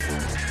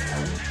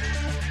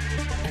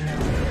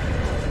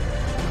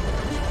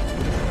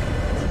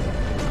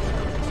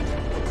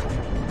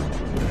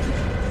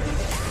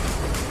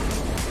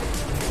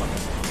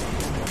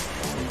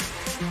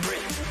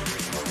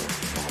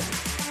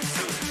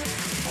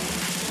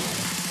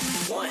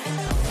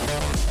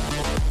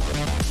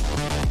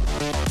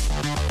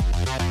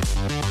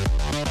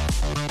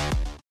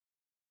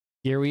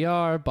Here we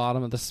are,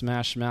 bottom of the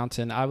Smash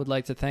Mountain. I would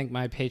like to thank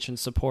my patron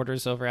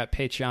supporters over at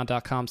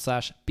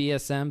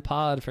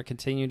patreon.com/bsmpod for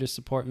continuing to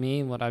support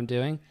me and what I'm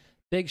doing.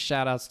 Big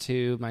shout outs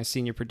to my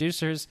senior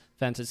producers,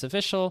 Ventus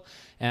Official,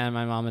 and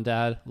my mom and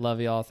dad.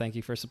 Love y'all. Thank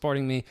you for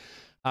supporting me.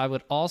 I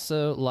would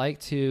also like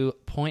to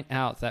point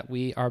out that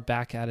we are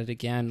back at it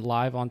again,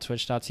 live on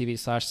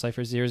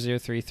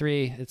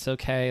twitch.tv/cypher0033. It's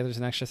okay. There's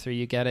an extra 3.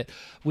 You get it.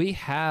 We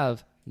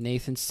have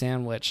Nathan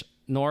Sandwich,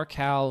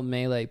 NorCal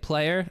Melee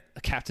player,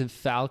 Captain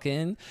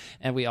Falcon,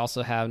 and we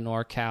also have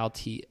NorCal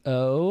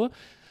TO,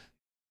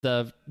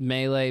 the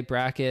Melee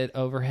bracket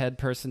overhead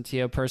person,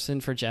 TO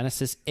person for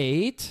Genesis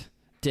 8.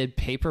 Did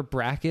paper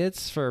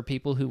brackets for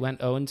people who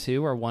went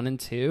 0-2 or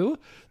 1-2.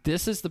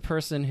 This is the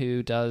person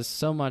who does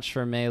so much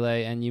for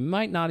Melee, and you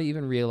might not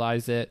even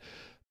realize it,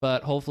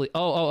 but hopefully...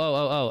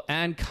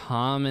 And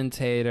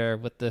commentator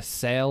with the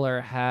sailor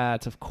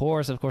hat. Of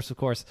course.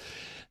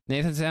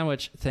 Nathan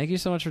Sandwich, thank you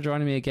so much for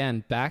joining me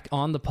again, back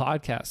on the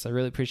podcast. I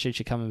really appreciate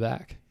you coming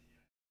back.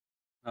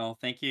 Well,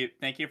 thank you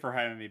for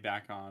having me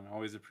back on. I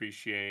always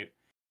appreciate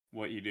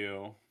what you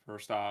do.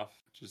 First off,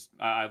 just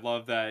I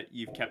love that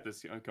you've kept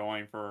this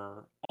going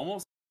for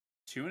almost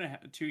 2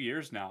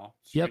 years now.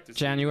 Yep,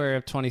 January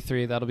of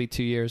 23. That'll be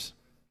 2 years.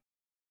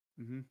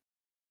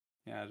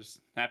 Yeah,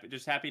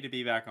 just happy to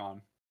be back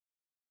on.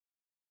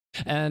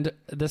 And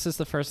this is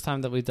the first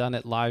time that we've done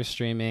it live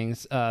streaming.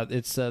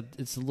 It's a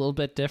little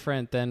bit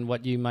different than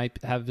what you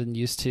might have been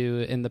used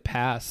to in the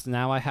past.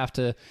 Now I have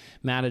to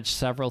manage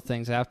several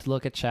things. I have to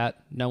look at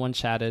chat. No one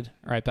chatted.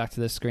 Right back to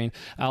this screen.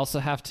 I also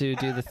have to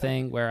do the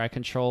thing where I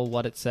control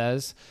what it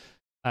says,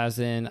 as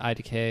in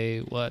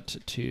IDK what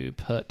to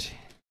put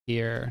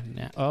here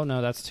now. Oh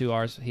no, that's 2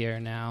 R's here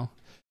now.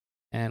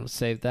 And we'll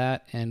save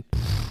that, and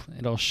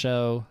it'll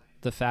show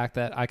the fact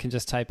that I can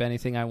just type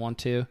anything I want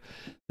to.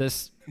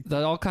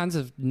 All kinds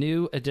of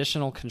new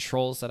additional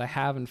controls that I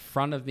have in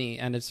front of me,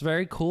 and it's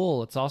very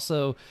cool. It's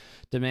also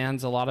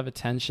demands a lot of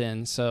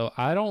attention. So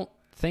I don't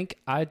think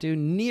I do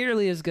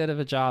nearly as good of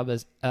a job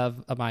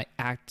of my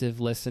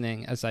active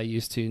listening as I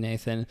used to,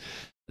 Nathan.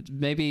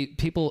 Maybe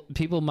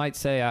people might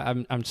say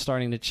I'm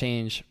starting to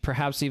change,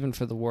 perhaps even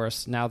for the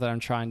worse, now that I'm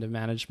trying to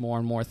manage more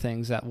and more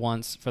things at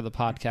once for the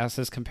podcast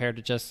as compared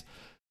to just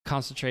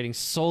concentrating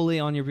solely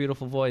on your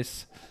beautiful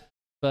voice.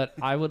 But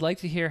I would like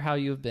to hear how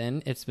you've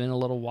been. It's been a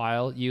little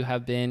while. You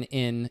have been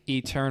in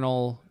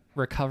eternal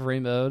recovery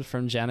mode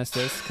from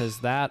Genesis, because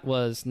that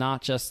was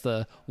not just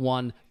the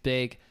one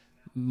big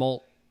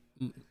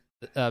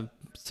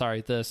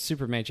the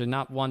super major,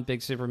 not one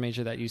big super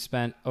major that you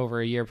spent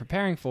over a year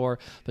preparing for,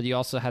 but you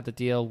also had to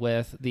deal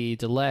with the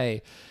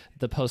delay,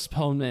 the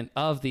postponement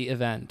of the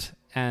event,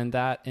 and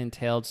that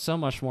entailed so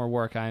much more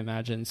work, I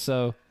imagine.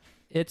 So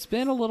it's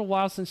been a little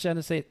while since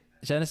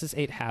Genesis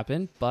 8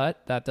 happened,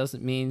 but that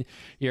doesn't mean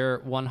you're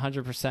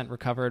 100%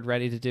 recovered,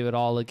 ready to do it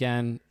all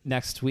again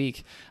next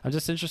week. I'm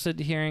just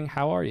interested in hearing,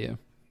 how are you?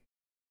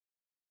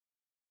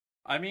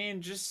 I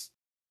mean, just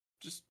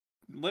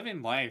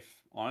living life,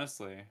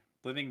 honestly.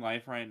 Living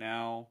life right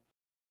now.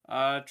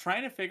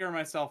 Trying to figure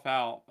myself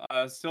out.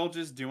 Still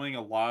just doing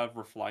a lot of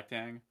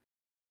reflecting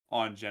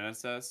on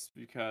Genesis,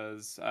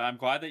 because I'm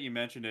glad that you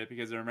mentioned it,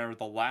 because I remember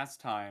the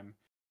last time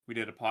we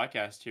did a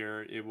podcast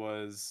here, it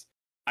was...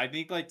 I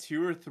think like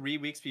 2 or 3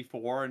 weeks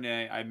before, and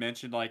I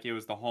mentioned like it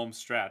was the home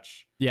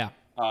stretch. Yeah.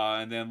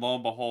 And then lo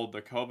and behold,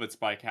 the COVID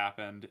spike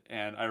happened,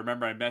 and I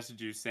remember I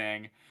messaged you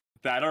saying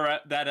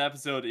that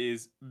episode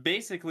is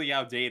basically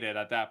outdated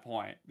at that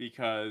point,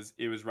 because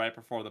it was right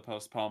before the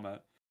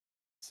postponement.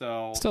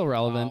 So still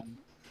relevant.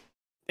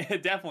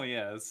 It definitely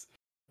is,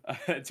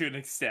 to an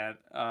extent.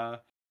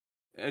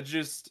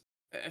 Just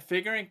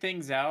figuring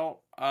things out.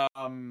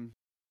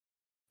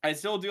 I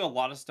still do a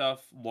lot of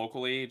stuff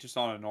locally, just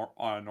on a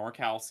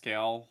NorCal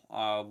scale,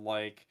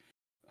 like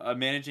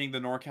managing the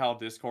NorCal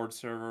Discord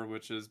server,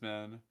 which has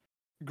been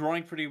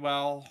growing pretty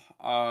well,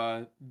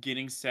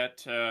 getting set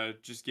to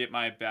just get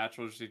my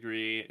bachelor's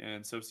degree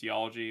in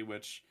sociology,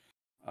 which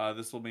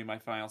this will be my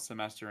final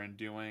semester in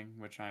doing,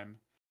 which I'm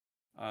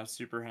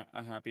super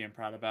happy and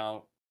proud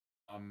about.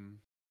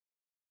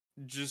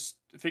 Just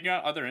figuring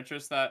out other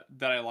interests that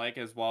I like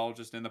as well,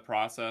 just in the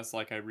process.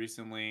 Like I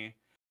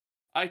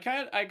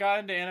got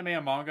into anime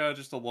and manga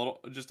just a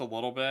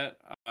little bit.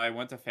 I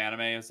went to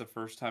Fanime as the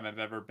first time I've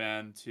ever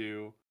been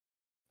to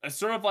a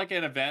sort of like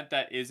an event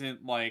that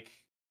isn't like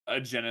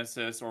a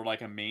Genesis or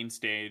like a main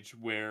stage,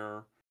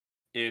 where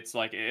it's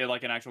like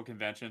an actual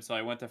convention. So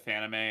I went to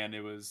Fanime, and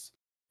it was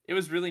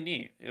really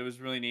neat. It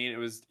was really neat.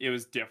 It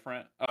was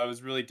different. It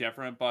was really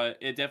different, but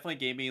it definitely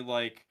gave me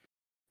like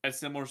a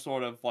similar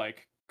sort of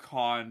like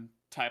con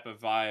type of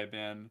vibe,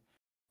 and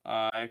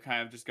I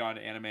kind of just got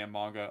into anime and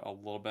manga a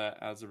little bit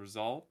as a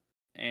result,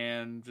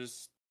 and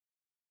just,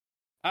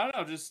 I don't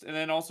know, and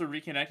then also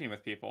reconnecting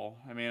with people.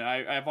 I mean,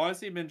 I've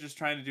honestly been just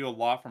trying to do a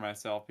lot for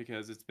myself,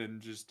 because it's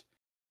been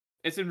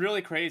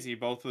really crazy,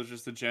 both with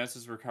just the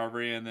Genesis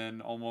recovery, and then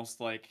almost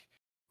like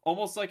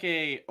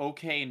a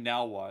okay,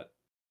 now what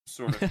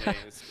sort of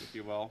phase, if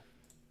you will.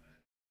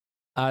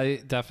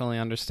 I definitely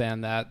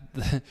understand that.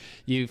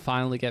 You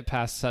finally get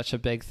past such a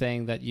big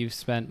thing that you've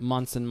spent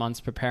months and months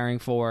preparing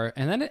for,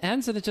 and then it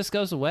ends and it just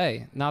goes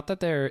away. Not that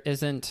there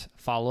isn't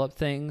follow-up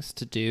things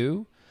to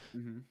do,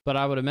 but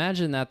I would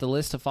imagine that the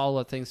list of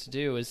follow-up things to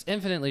do is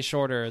infinitely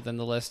shorter than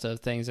the list of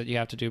things that you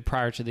have to do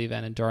prior to the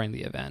event and during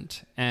the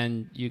event.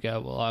 And you go,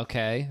 well,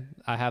 okay,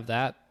 I have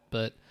that,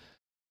 but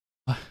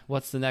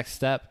what's the next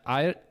step?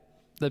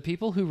 The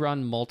people who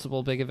run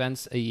multiple big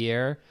events a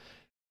year,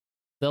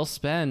 they'll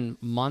spend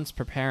months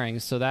preparing.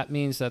 So that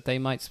means that they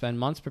might spend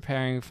months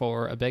preparing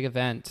for a big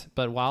event.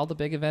 But while the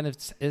big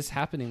event is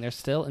happening, they're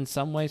still in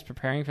some ways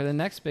preparing for the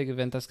next big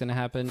event that's going to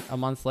happen a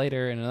month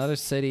later in another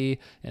city,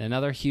 in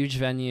another huge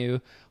venue,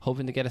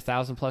 hoping to get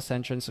 1,000+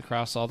 entrants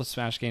across all the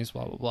Smash games,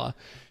 blah, blah, blah.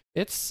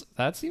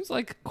 That seems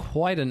like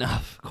quite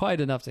enough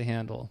to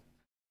handle.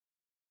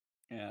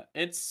 Yeah,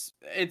 it's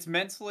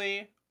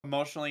mentally,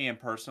 emotionally, and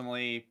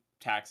personally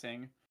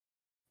taxing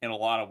in a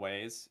lot of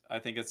ways. I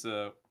think it's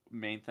a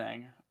main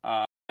thing.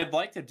 I'd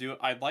like to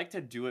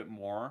do it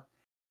more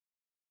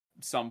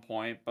some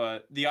point,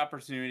 but the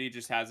opportunity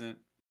just hasn't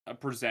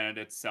presented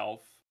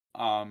itself.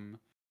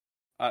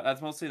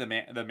 That's mostly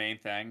the main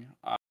thing.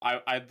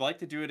 I'd like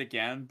to do it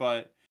again,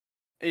 but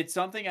it's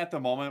something at the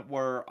moment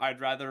where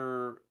I'd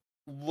rather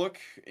look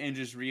and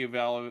just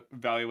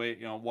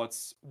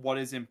reevaluate, what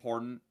is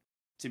important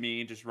to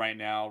me just right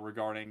now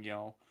regarding,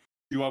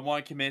 do I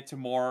want to commit to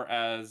more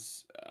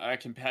as a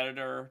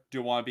competitor?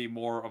 Do I want to be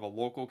more of a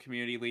local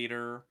community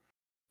leader?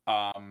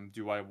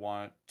 Do I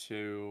want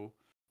to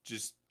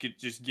just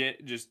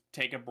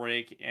take a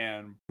break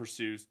and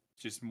pursue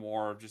just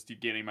more of just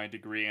getting my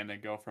degree and then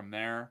go from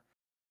there?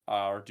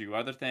 Or do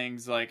other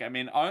things? Like, I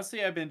mean,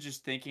 honestly, I've been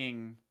just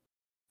thinking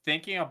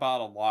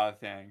about a lot of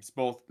things,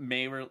 both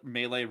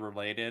Melee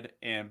related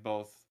and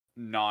both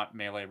not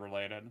Melee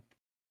related.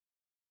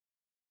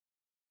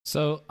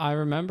 So I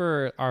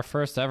remember our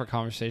first ever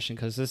conversation,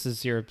 because this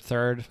is your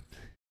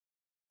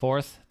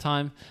fourth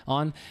time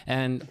on,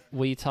 and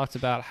we talked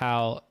about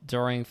how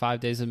during 5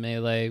 days of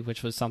Melee,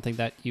 which was something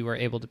that you were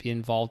able to be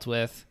involved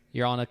with,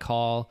 you're on a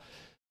call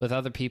with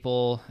other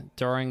people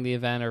during the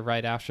event or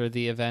right after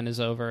the event is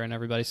over, and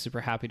everybody's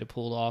super happy to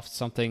pull off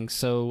something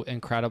so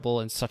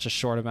incredible in such a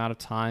short amount of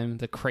time,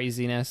 the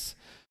craziness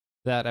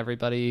that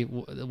everybody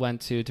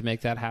went to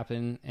make that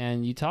happen.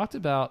 And you talked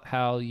about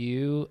how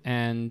you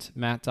and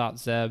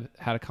Matt.Zeb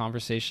had a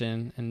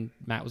conversation, and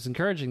Matt was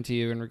encouraging to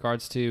you in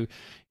regards to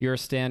your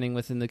standing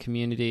within the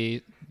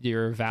community,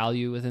 your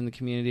value within the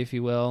community, if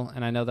you will.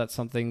 And I know that's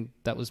something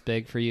that was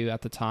big for you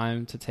at the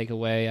time to take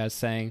away, as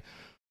saying,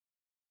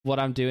 what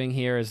I'm doing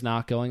here is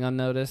not going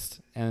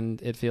unnoticed,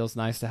 and it feels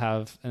nice to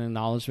have an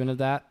acknowledgement of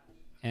that.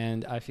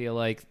 And I feel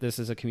like this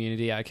is a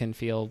community I can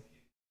feel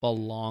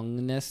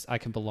I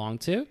can belong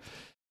to.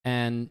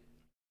 And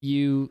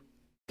you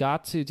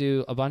got to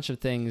do a bunch of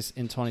things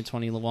in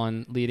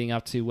 2021 leading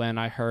up to when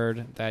I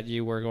heard that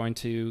you were going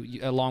to,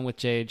 along with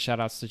Jade, shout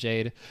outs to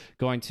Jade,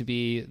 going to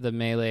be the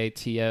Melee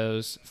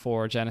TOs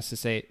for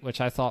Genesis 8, which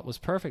I thought was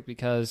perfect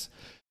because,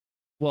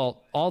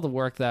 well, all the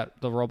work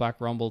that the Rollback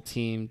Rumble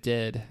team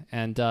did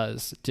and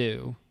does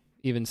do,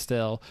 even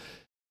still,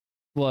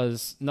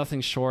 was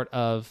nothing short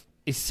of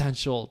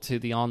essential to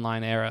the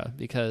online era,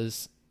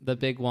 because the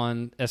big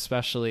one,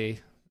 especially,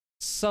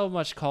 so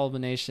much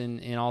culmination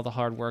in all the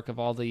hard work of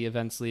all the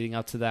events leading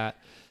up to that.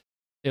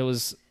 It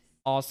was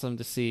awesome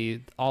to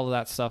see all of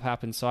that stuff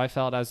happen. So I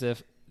felt as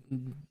if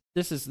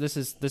this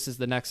is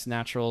the next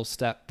natural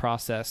step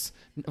process.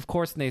 Of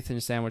course, Nathan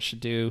Sandwich should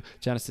do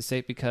Genesis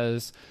 8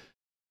 because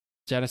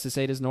Genesis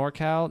 8 is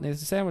NorCal, Nathan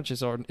Sandwich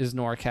is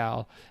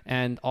NorCal,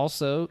 and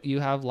also you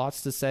have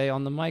lots to say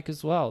on the mic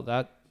as well.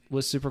 That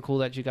was super cool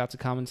that you got to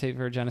commentate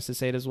for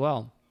Genesis 8 as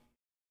well.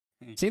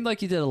 Seemed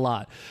like you did a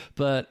lot,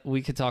 but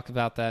we could talk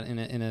about that in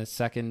a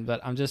second.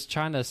 But I'm just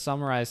trying to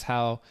summarize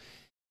how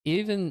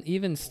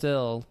even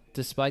still,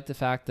 despite the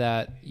fact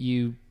that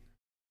you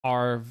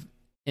are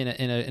in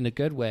a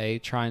good way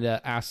trying to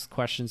ask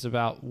questions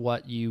about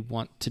what you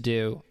want to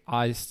do,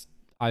 I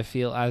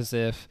feel as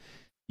if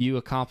you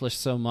accomplished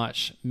so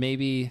much.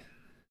 Maybe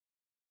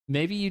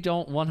you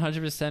don't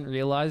 100%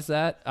 realize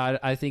that.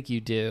 I think you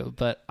do,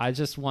 but I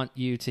just want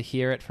you to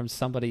hear it from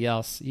somebody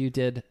else. You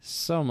did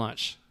so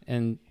much,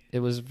 and it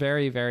was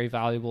very, very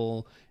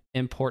valuable,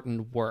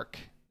 important work,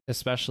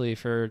 especially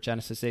for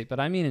Genesis 8.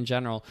 But I mean in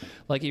general,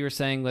 like you were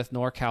saying with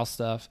NorCal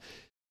stuff,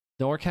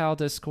 NorCal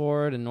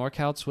Discord and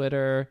NorCal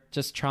Twitter,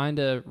 just trying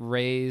to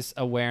raise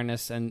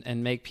awareness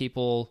and make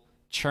people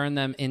churn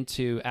them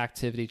into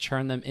activity,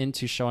 churn them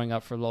into showing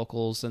up for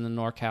locals in the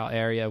NorCal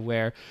area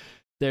where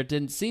there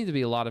didn't seem to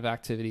be a lot of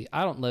activity.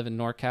 I don't live in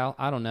NorCal.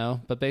 I don't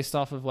know. But based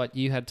off of what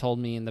you had told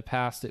me in the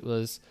past, it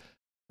was...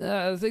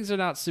 things are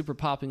not super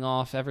popping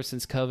off. Ever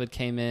since COVID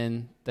came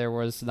in, there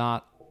was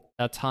not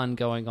a ton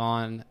going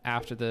on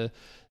after the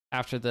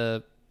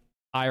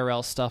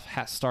IRL stuff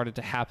started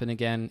to happen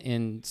again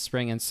in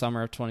spring and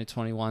summer of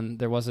 2021.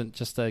 There wasn't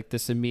just like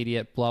this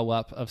immediate blow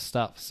up of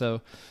stuff. So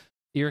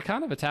you're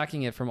kind of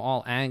attacking it from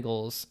all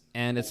angles,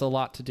 and it's a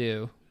lot to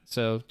do.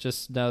 So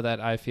just know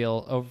that I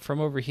feel from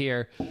over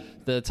here,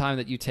 the time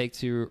that you take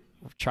to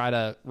try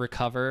to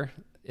recover,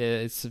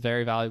 it's a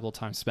very valuable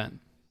time spent.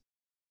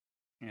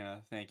 Yeah,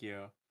 thank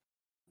you.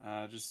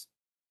 Just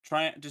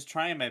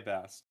trying my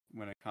best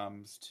when it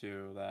comes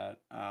to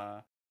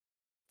that.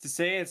 To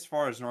say as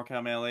far as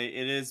NorCal Melee,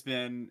 it has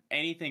been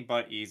anything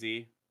but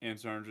easy in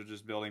terms of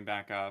just building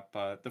back up.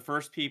 But the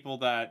first people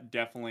that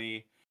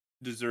definitely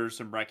deserve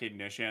some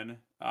recognition,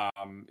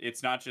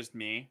 it's not just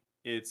me.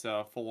 It's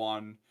full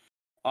on.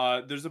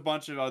 There's a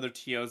bunch of other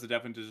TOs that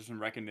definitely deserve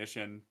some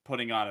recognition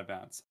putting on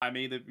events. I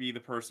may be the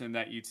person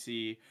that you'd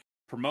see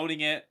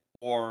promoting it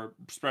or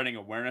spreading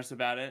awareness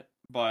about it,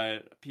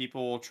 but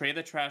people, Trey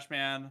the Trash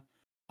Man,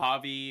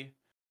 Javi,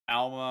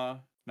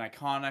 Alma,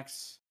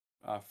 Niconics,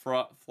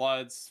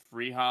 Floods,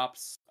 Free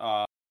Hops,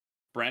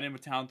 Brandon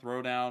with Town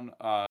Throwdown,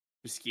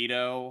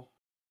 Mosquito,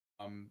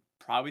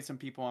 probably some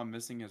people I'm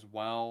missing as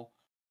well.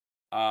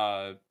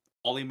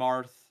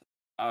 Olymarth,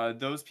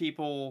 those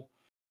people,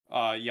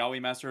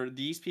 Yowie Master,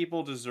 these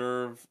people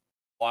deserve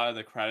a lot of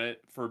the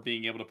credit for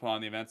being able to put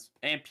on the events.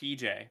 And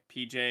PJ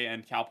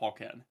and Calpol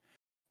Kid.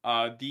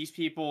 These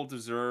people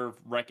deserve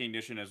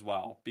recognition as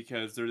well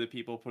because they're the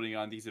people putting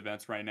on these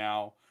events right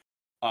now.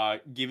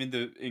 Given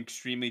the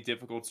extremely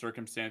difficult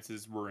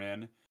circumstances we're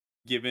in,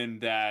 given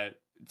that,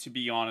 to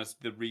be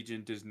honest, the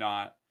region does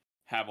not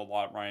have a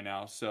lot right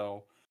now.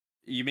 So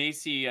you may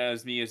see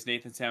as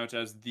Nathan Sandwich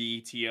as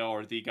the TL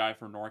or the guy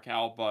for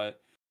NorCal, but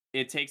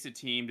it takes a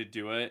team to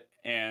do it.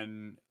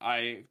 And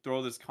I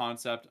throw this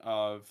concept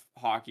of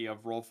hockey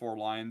of roll 4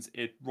 lines.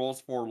 It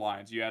rolls 4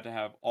 lines. You have to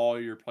have all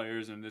your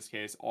players, in this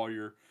case, all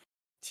your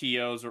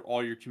TOs or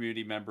all your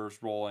community members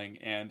rolling.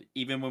 And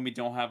even when we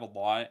don't have a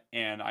lot,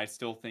 and I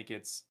still think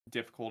it's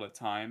difficult at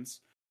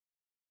times,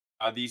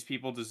 these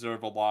people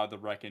deserve a lot of the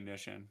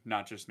recognition,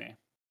 not just me.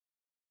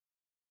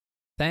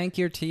 Thank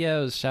your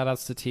TOs. Shout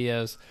outs to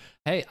TOs.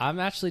 Hey, I'm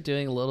actually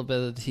doing a little bit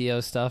of the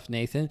TO stuff,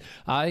 Nathan.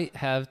 I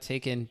have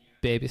taken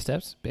baby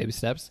steps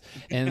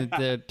in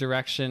the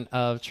direction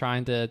of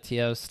trying to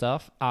TO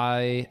stuff.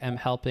 I am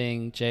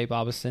helping Jay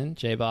Bobison.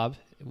 Jay Bob,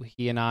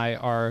 he and I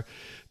are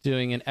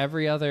doing an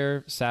every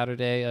other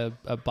Saturday,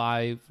 a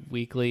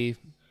bi-weekly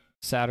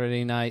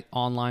Saturday night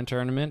online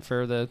tournament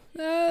for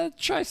the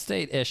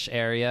tri-state-ish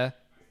area.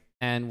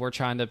 And we're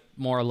trying to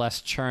more or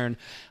less churn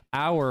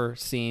our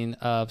scene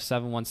of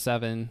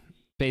 717,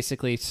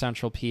 basically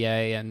Central PA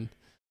and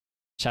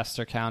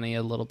Chester County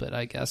a little bit,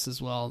 I guess,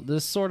 as well.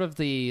 This is sort of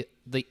the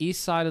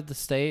east side of the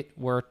state.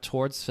 We're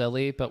towards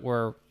Philly, but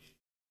we're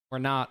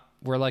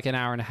like an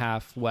hour and a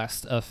half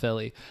west of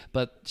Philly.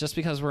 But just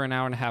because we're an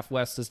hour and a half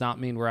west does not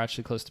mean we're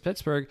actually close to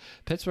Pittsburgh.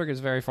 Pittsburgh is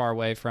very far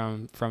away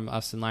from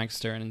us in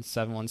Lancaster and in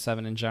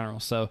 717 in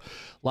general. So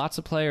lots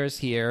of players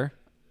here,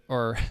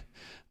 or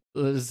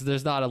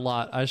there's not a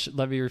lot.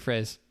 Let me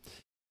rephrase.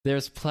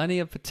 There's plenty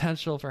of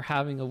potential for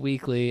having a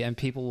weekly and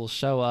people will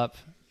show up,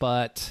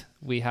 but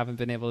we haven't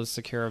been able to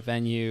secure a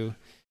venue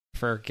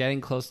for getting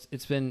close.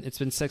 It's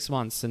been 6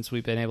 months since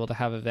we've been able to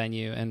have a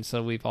venue, and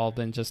so we've all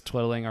been just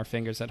twiddling our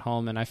fingers at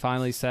home. And I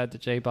finally said to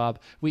J Bob,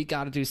 we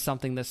got to do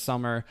something this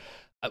summer.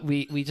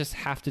 We just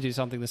have to do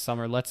something this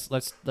summer. Let's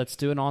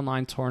do an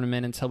online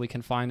tournament until we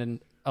can find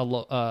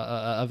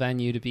a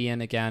venue to be in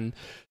again,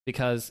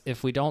 because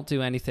if we don't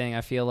do anything,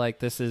 I feel like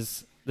this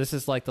is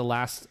like the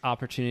last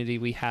opportunity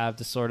we have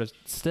to sort of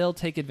still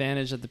take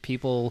advantage of the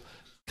people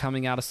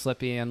coming out of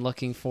Slippy and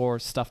looking for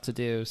stuff to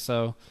do.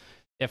 So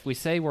if we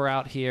say we're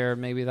out here,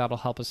 maybe that'll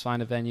help us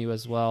find a venue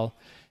as well.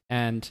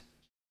 And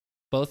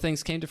both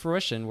things came to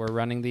fruition. We're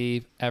running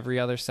the every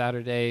other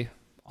Saturday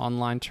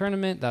online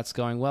tournament. That's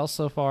going well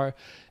so far.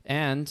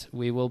 And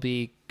we will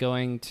be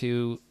going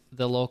to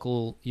the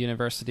local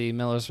university,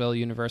 Millersville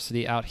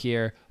University out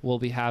here. We'll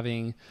be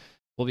having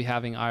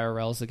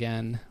IRLs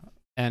again.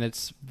 And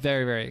it's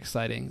very, very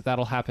exciting.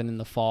 That'll happen in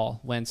the fall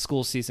when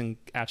school season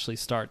actually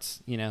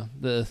starts. You know,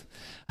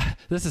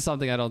 this is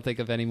something I don't think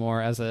of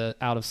anymore as a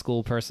out of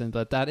school person,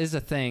 but that is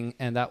a thing,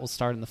 and that will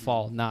start in the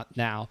fall, not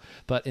now,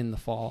 but in the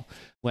fall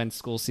when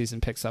school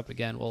season picks up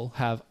again. We'll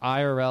have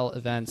IRL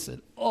events,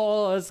 and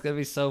it's gonna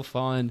be so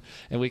fun.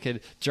 And we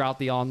could drop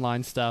the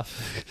online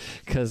stuff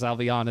because I'll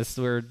be honest,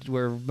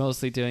 we're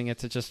mostly doing it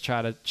to just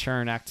try to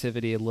churn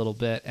activity a little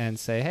bit and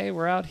say, hey,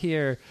 we're out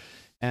here.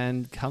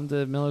 And come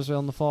to Millersville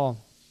in the fall.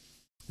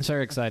 It's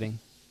very exciting.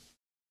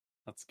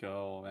 Let's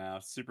go,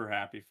 man. Super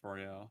happy for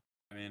you.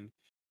 I mean,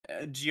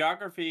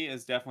 geography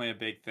is definitely a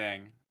big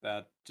thing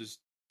that just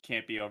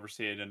can't be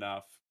overstated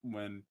enough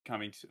when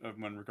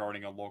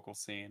regarding a local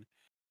scene.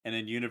 And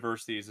then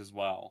universities as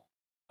well.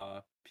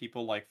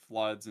 People like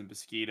Floods and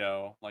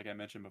Mosquito, like I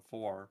mentioned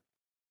before,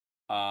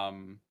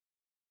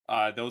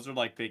 those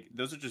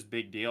are just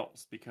big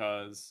deals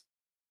because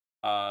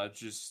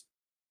just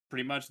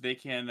pretty much they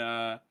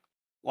can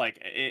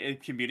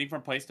commuting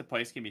from place to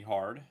place can be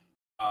hard.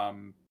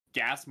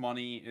 Gas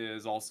money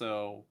is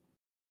also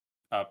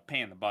a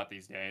pain in the butt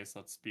these days,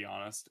 let's be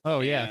honest. Oh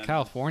yeah,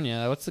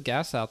 California. What's the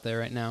gas out there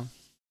right now?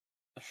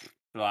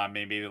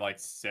 Maybe like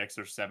 $6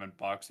 or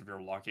 $7 if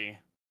you're lucky.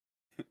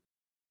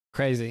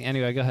 Crazy.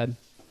 Anyway, go ahead.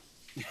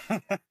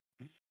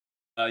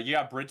 You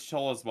got bridge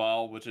toll as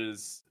well, which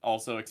is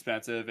also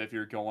expensive if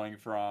you're going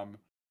from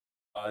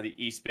the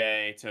East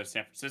Bay to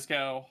San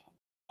Francisco.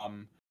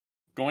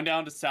 Going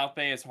down to South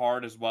Bay is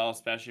hard as well,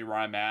 especially where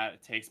I'm at.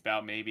 It takes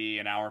about maybe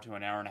an hour to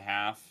an hour and a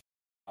half.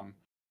 It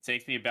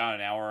takes me about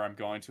an hour. I'm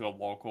going to a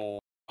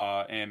local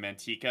in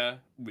Manteca,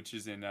 which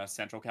is in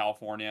Central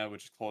California,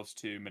 which is close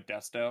to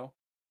Modesto.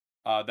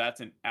 That's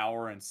an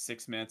hour and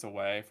 6 minutes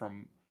away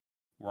from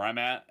where I'm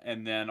at.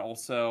 And then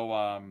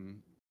also,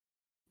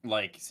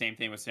 like, same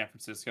thing with San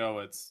Francisco.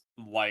 It's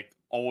like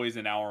always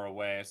an hour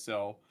away.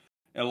 So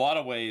in a lot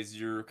of ways,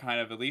 you're kind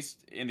of, at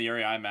least in the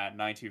area I'm at,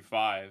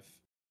 925.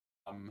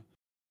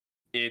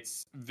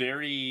 It's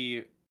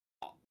very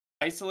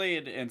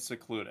isolated and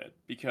secluded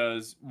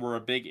because we're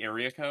a big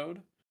area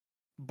code.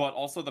 But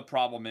also the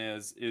problem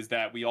is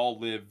that we all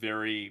live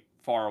very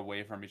far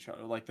away from each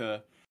other. Like,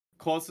 the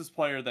closest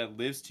player that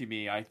lives to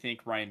me, I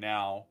think right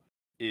now,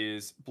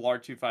 is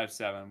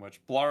Blarg257, which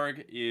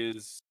Blarg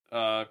is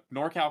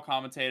NorCal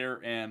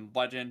commentator and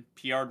legend,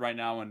 PR'd right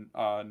now in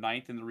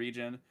 9th in the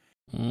region.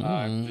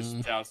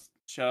 Just shout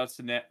outs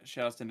to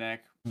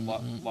Nick,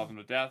 love him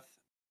to death.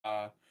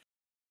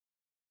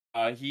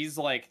 He's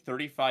like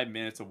 35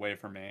 minutes away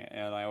from me,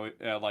 and I always,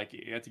 like,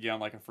 you have to get on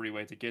like a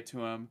freeway to get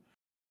to him.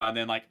 And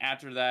then, like,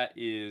 after that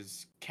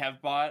is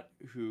Kevbot,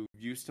 who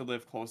used to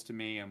live close to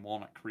me in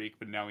Walnut Creek,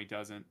 but now he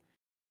doesn't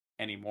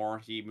anymore.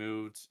 He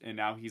moved, and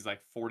now he's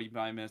like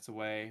 45 minutes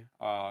away.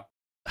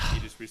 He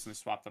just recently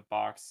swapped the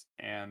box,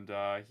 and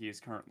he is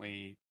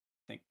currently,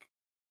 I think,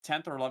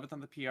 10th or 11th on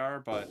the PR.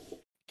 But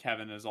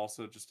Kevin is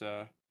also just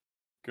a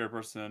good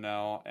person to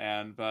know,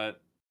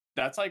 but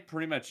that's like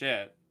pretty much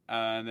it.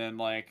 And then,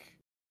 like,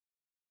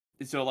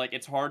 so, like,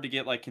 it's hard to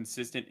get like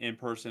consistent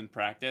in-person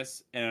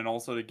practice, and then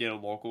also to get a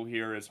local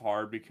here is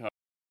hard because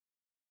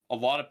a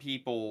lot of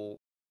people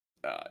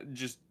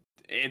just,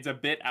 it's a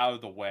bit out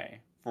of the way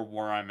for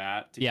where I'm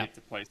at to get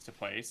to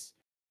place.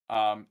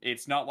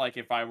 It's not like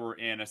if I were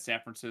in a San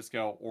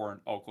Francisco or in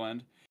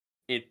Oakland,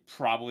 it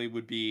probably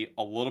would be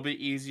a little bit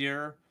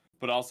easier,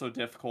 but also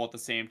difficult at the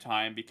same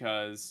time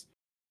because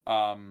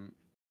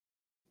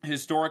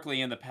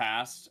historically in the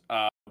past,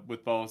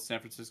 with both San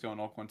Francisco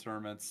and Oakland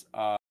tournaments,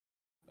 at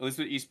least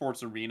with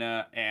Esports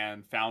Arena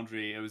and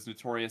Foundry, it was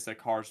notorious that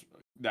cars'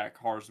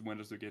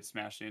 windows would get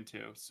smashed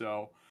into.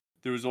 So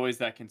there was always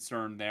that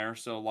concern there.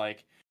 So,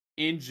 like,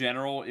 in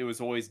general, it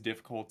was always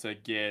difficult to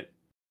get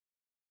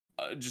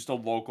just a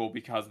local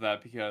because of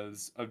that,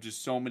 because of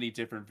just so many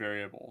different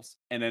variables.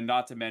 And then,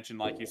 not to mention,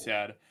 like you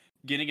said,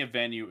 getting a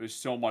venue is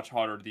so much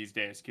harder these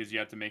days because you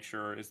have to make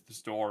sure, is the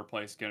store or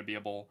place going to be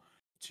able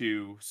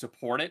to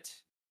support it?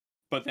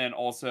 But then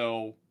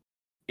also,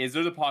 is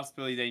there the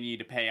possibility they need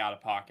to pay out of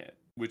pocket,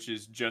 which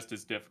is just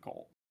as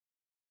difficult?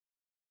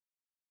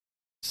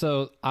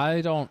 So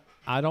I don't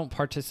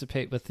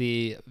participate with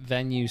the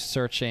venue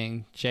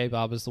searching.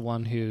 J-Bob is the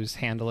one who's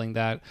handling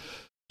that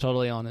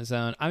totally on his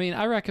own. I mean,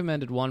 I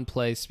recommended one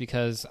place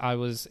because I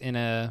was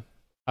in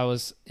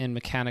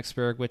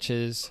Mechanicsburg, which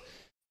is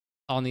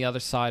on the other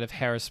side of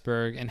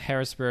Harrisburg, and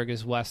Harrisburg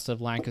is west of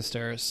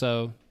Lancaster.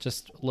 So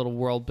just a little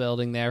world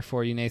building there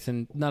for you,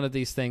 Nathan. None of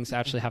these things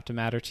actually have to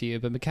matter to you,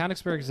 but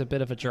Mechanicsburg is a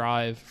bit of a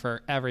drive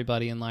for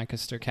everybody in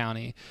Lancaster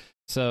County.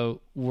 So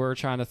we're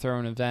trying to throw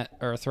an event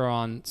or throw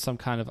on some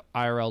kind of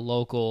IRL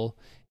local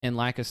in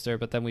Lancaster,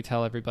 but then we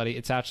tell everybody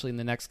it's actually in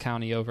the next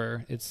county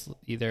over. It's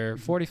either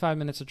 45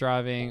 minutes of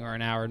driving or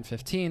an hour and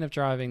 15 of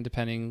driving,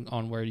 depending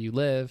on where you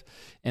live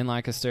in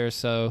Lancaster.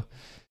 So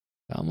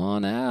come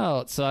on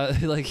out. So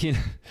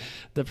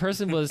the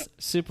person was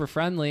super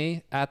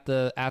friendly at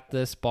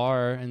this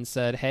bar and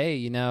said,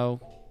 "Hey,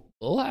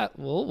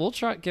 we'll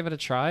try, give it a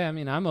try. I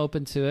mean, I'm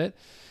open to it."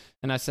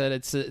 And I said,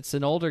 it's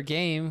an older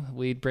game.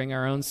 We'd bring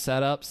our own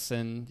setups,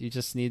 and you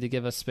just need to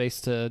give us space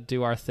to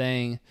do our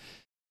thing.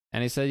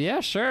 And he said,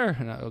 "Yeah, sure."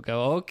 And I'll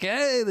go,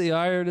 "Okay, the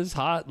iron is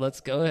hot. Let's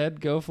go ahead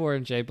and go for it."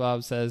 And J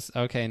Bob says,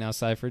 "Okay, now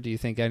Cypher, do you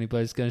think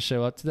anybody's going to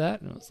show up to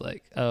that?" And I was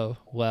like, "Oh,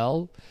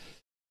 well,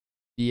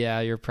 yeah,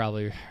 you're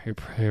probably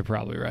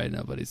right.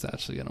 Nobody's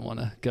actually going to want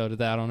to go to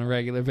that on a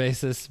regular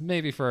basis.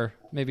 Maybe for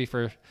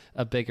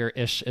a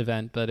bigger-ish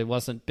event, but it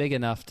wasn't big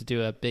enough to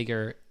do a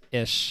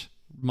bigger-ish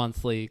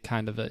monthly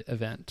kind of a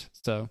event."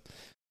 So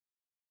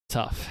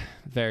tough,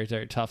 very,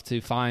 very tough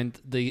to find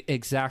the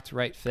exact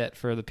right fit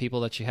for the people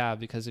that you have,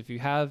 because if you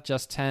have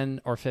just 10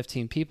 or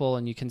 15 people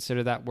and you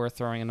consider that worth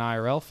throwing an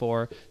IRL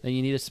for, then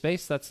you need a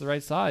space that's the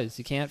right size.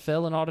 You can't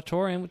fill an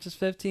auditorium with just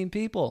 15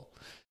 people,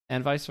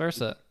 and vice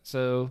versa.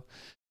 So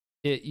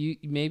you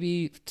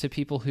maybe to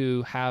people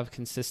who have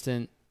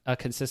a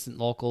consistent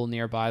local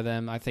nearby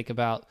them. I think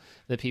about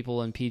the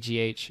people in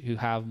PGH who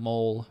have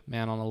Mole,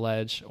 Man on the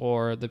Ledge,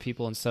 or the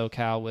people in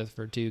SoCal with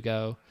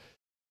Verdugo,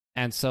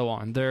 and so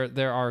on.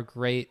 There are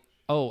great,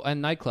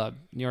 and Nightclub,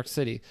 New York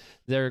City.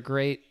 There are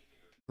great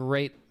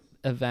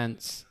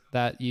events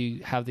that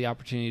you have the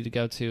opportunity to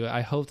go to.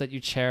 I hope that you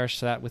cherish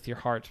that with your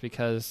heart,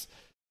 because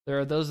there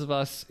are those of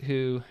us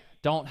who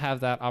don't have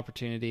that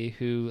opportunity,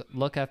 who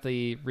look at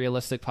the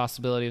realistic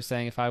possibility of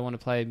saying, if I want to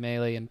play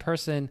Melee in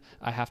person,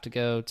 I have to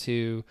go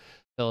to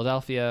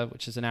Philadelphia,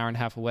 which is an hour and a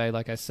half away,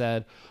 like I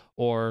said,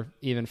 or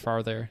even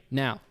farther.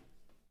 Now,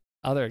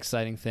 other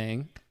exciting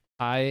thing,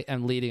 I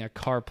am leading a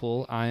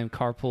carpool. I am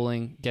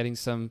carpooling, getting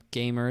some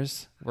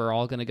gamers. We're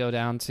all going to go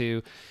down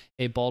to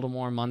a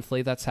Baltimore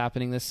monthly that's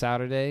happening this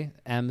Saturday,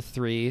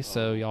 M3.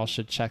 So y'all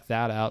should check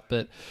that out.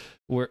 But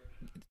we're,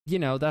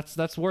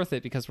 that's worth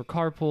it because we're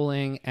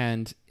carpooling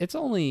and it's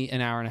only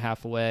an hour and a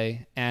half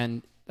away,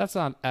 and that's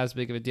not as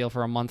big of a deal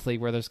for a monthly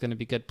where there's going to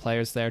be good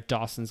players there.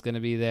 Dawson's going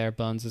to be there,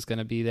 Bones is going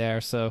to be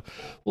there, so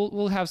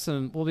we'll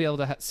be able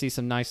to see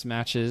some nice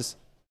matches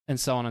and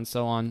so on and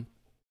so on.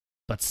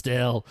 But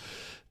still,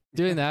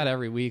 doing that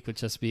every week would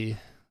just be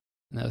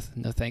no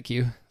thank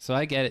you. So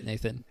I get it,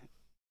 Nathan.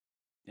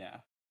 Yeah,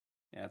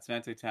 it's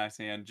mentally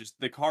taxing, and just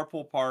the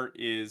carpool part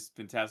is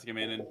fantastic. I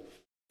mean, and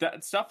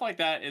that stuff like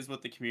that is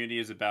what the community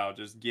is about.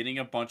 Just getting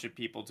a bunch of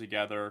people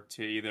together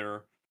to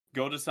either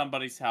go to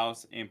somebody's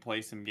house and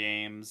play some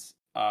games,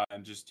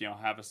 and just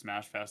have a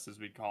Smash Fest, as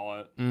we'd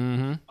call it.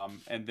 Mm-hmm.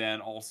 And then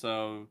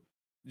also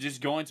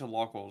just going to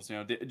locals.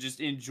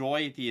 Just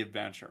enjoy the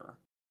adventure,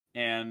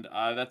 and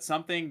that's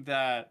something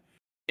that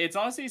it's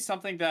honestly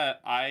something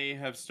that I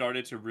have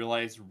started to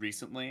realize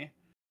recently,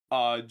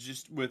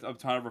 just with a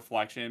ton of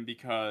reflection,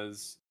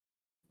 because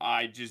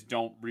I just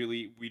don't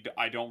really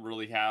I don't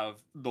really have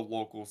the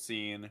local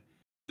scene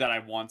that I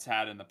once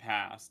had in the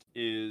past,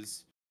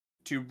 is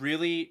to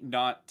really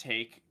not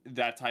take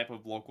that type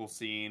of local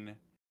scene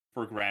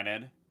for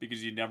granted,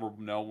 because you never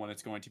know when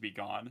it's going to be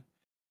gone.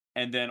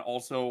 And then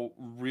also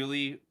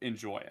really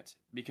enjoy it,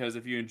 because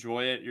if you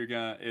enjoy it,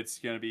 it's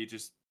gonna be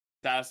just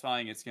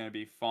satisfying, it's gonna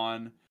be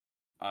fun.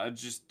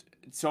 Just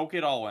soak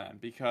it all in,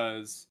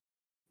 because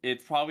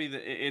it's probably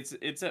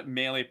it's a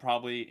Melee,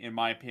 probably in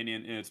my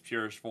opinion, in its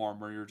purest form,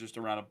 where you're just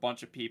around a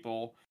bunch of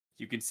people.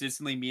 You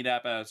consistently meet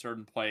up at a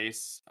certain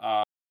place.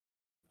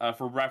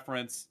 For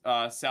reference,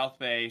 South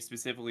Bay,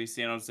 specifically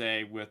San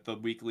Jose, with the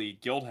weekly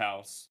Guild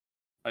House,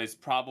 is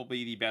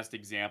probably the best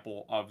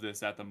example of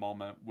this at the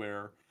moment,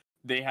 where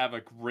they have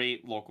a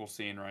great local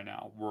scene right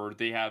now, where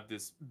they have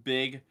this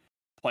big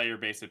player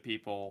base of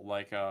people.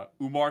 Like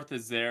Umarth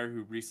is there,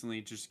 who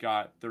recently just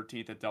got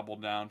 13th at Double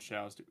Down.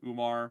 Shouts to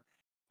Umar.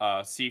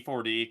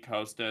 C4D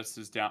Costas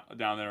is down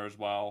there as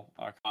well.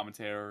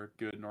 Commentator,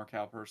 good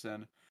NorCal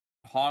person.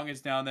 Hong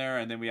is down there,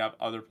 and then we have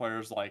other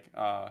players like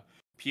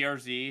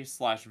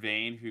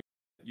PRZ/Vane, who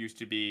used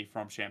to be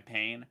from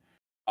Champaign.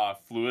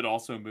 Fluid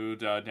also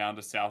moved down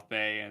to South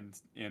Bay and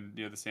in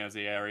near the San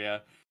Jose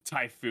area.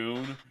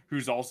 Typhoon,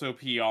 who's also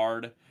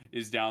PR'd,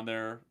 is down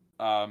there.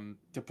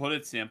 To put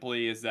it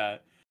simply, is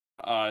that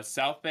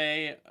South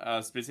Bay,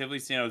 specifically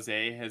San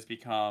Jose, has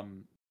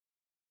become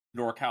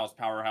NorCal's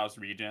powerhouse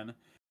region,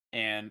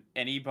 and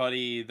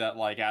anybody that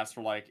asks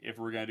for if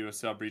we're gonna do a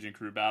sub-region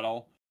crew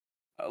battle,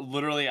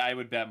 literally I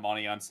would bet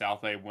money on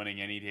South Bay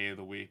winning any day of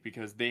the week,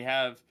 because they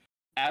have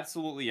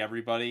absolutely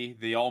everybody.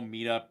 They all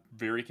meet up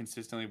very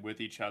consistently with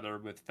each other,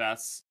 with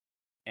fests,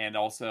 and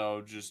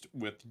also just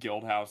with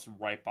Guild House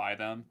right by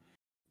them.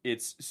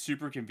 It's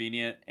super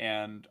convenient,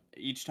 and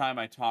each time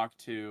I talk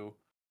to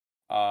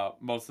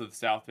most of the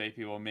South Bay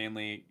people,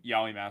 mainly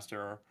Yaoi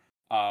Master,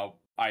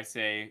 I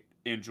say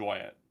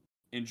enjoy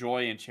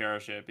and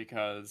cherish it,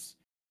 because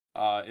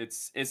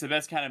it's the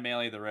best kind of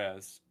Melee there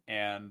is.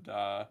 And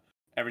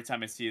every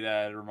time I see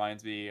that, it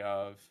reminds me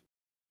of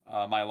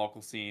my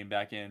local scene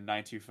back in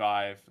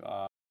 925,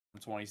 from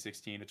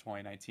 2016 to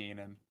 2019,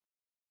 and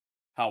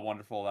how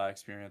wonderful that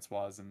experience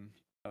was. And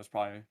those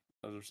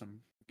are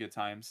some good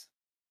times.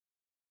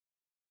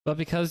 But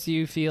because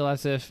you feel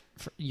as if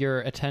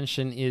your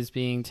attention is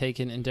being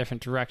taken in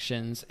different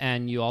directions,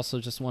 and you also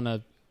just want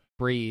to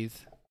breathe,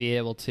 be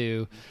able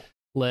to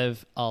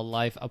live a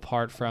life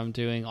apart from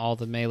doing all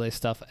the Melee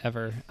stuff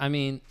ever. I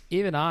mean,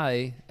 even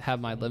I have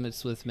my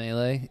limits with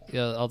Melee,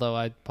 although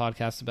I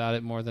podcast about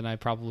it more than I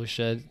probably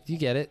should. You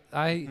get it.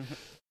 I'm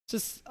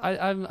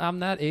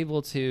not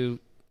able to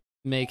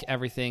make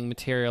everything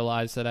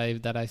materialize that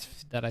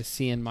I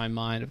see in my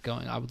mind of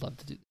going, I would love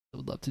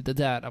to do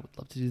that, I would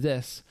love to do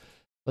this.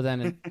 But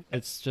then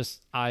it's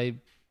just I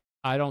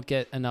don't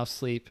get enough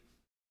sleep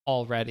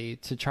already.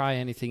 To try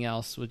anything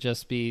else would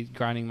just be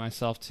grinding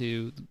myself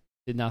to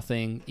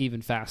nothing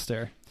even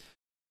faster.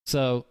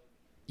 So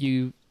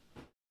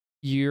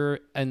you're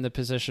in the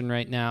position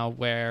right now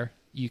where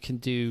you can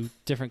do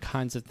different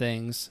kinds of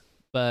things,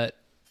 but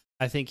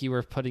I think you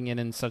were putting it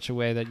in such a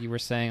way that you were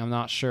saying, I'm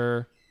not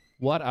sure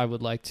what I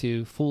would like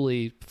to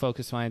fully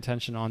focus my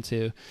attention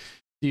onto.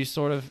 Do you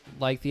sort of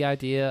like the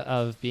idea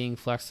of being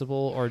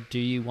flexible, or do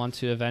you want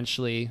to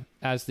eventually,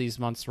 as these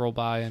months roll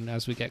by and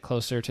as we get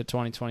closer to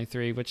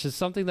 2023, which is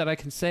something that I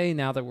can say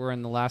now that we're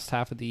in the last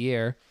half of the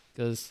year,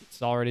 because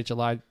it's already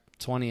July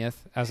 20th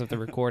as of the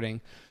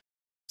recording.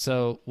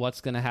 So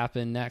what's going to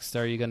happen next?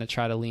 Are you going to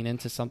try to lean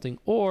into something,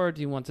 or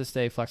do you want to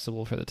stay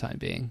flexible for the time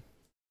being?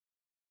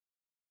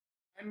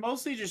 I'm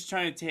mostly just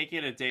trying to take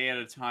it a day at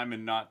a time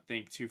and not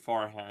think too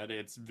far ahead.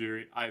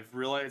 I've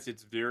realized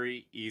it's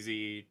very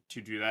easy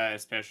to do that,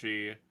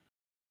 especially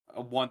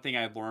one thing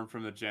I learned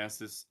from the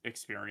Genesis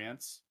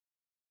experience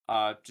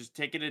Just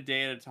take it a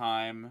day at a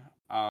time.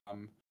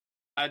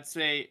 I'd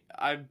say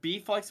I'd be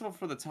flexible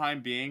for the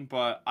time being,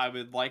 but I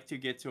would like to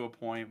get to a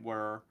point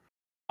where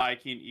I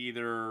can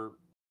either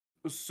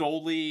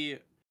solely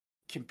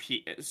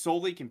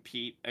solely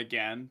compete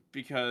again,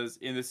 because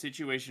in the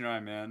situation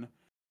I'm in,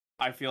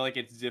 I feel like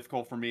it's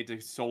difficult for me to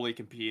solely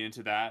compete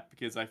into that,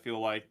 because I feel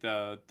like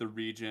uh the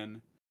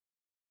region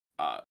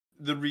I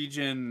feel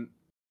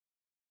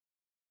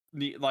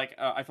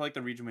like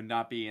the region would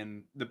not be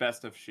in the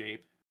best of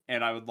shape,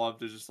 and I would love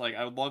to just like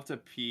I'd love to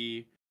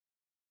be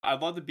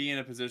in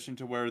a position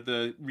to where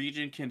the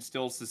region can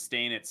still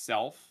sustain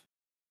itself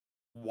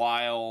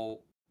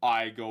while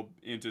I go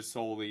into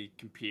solely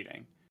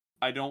competing.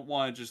 I don't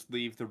want to just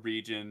leave the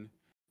region,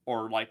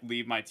 or like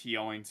leave my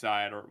TOing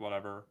side or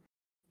whatever.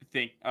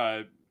 Think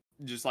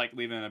just like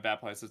leave it in a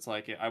bad place. It's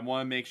like I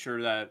want to make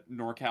sure that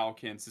NorCal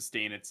can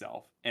sustain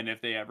itself, and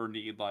if they ever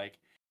need like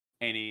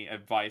any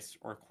advice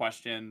or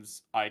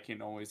questions, I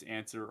can always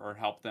answer or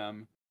help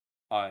them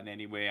in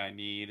any way I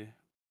need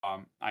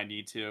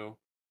to.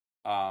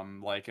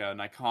 Like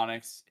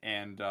Niconics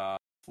and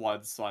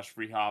Floods slash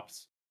Free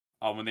Hops,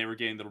 when they were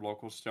getting their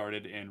locals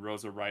started in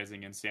Rosa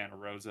Rising and Santa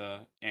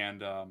Rosa,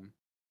 and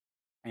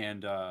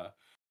then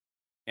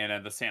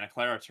the Santa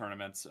Clara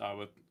tournaments.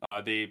 With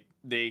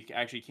they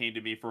actually came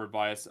to me for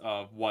advice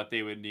of what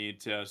they would need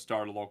to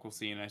start a local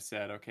scene. I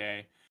said,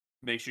 okay,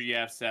 make sure you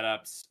have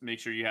setups, make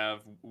sure you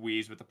have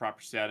Wii's with the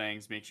proper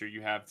settings, make sure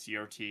you have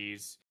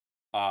CRTs.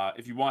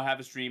 If you want to have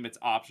a stream, it's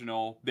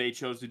optional. They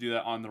chose to do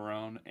that on their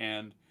own,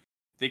 and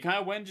they kind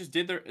of went and just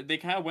did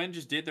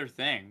their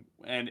thing,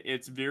 and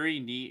it's very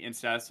neat and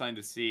satisfying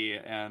to see.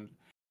 And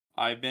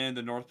I've been in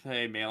the North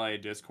Bay Melee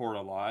Discord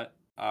a lot,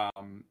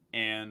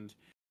 and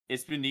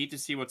it's been neat to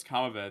see what's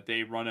come of it.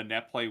 They run a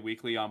net play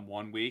weekly on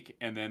one week,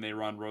 and then they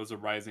run Rosa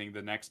Rising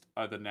the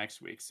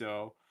next week.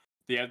 So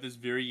they have this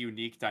very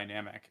unique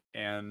dynamic.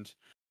 And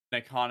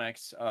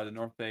Iconics, the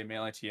North Bay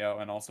Melee TO,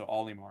 and also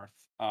Olymarth,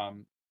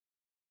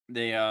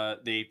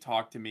 they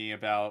talked to me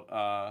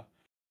about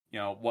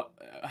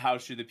how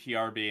should the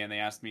PR be, and they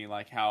asked me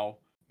like how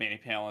many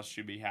panelists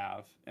should we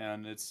have,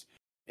 and it's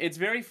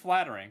very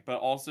flattering, but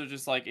also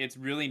just like it's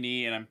really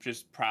neat, and I'm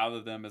just proud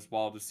of them as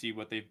well to see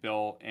what they've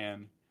built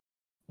and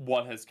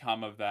what has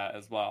come of that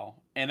as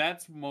well. And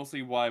that's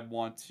mostly what I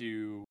want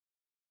to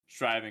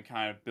strive and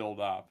kind of build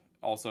up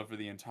also for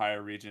the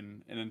entire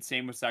region. And then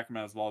same with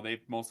Sacramento as well.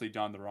 They've mostly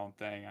done their own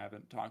thing. I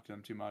haven't talked to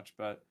them too much,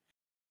 but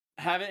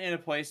have it in a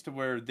place to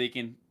where they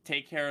can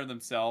take care of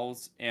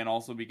themselves, and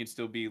also we can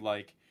still be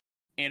like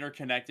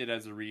interconnected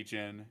as a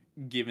region,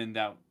 given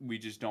that we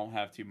just don't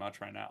have too much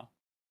right now.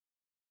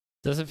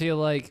 Does it feel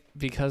like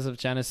because of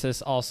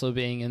Genesis also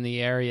being in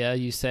the area,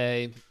 you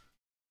say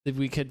that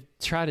we could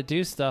try to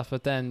do stuff,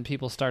 but then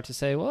people start to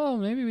say, well,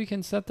 maybe we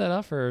can set that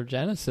up for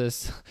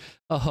Genesis?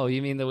 Oh,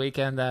 you mean the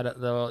weekend that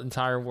the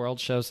entire world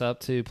shows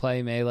up to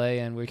play Melee,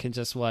 and we can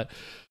just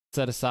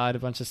set aside a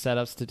bunch of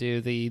setups to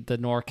do the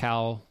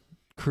NorCal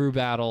crew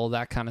battle,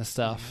 that kind of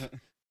stuff?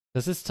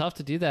 Because it's tough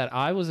to do that.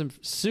 I was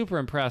super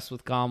impressed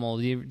with Gommel.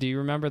 Do you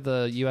remember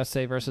the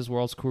USA versus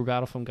World's crew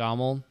battle from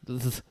Gommel?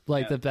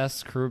 Like the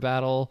best crew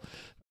battle,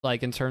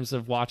 like in terms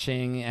of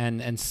watching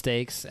and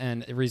stakes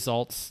and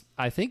results,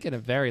 I think in a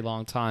very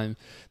long time.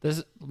 This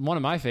is one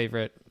of my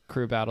favorite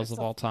crew battles of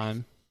all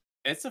time.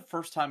 It's the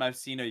first time I've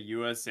seen a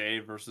USA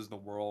versus the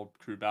World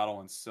crew battle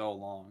in so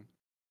long.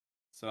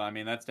 So I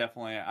mean, that's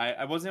definitely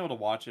I wasn't able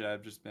to watch it.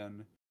 I've just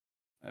been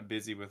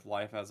busy with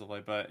life as of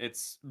late, but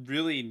it's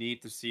really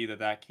neat to see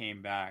that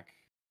came back.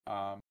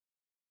 And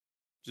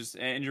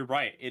you're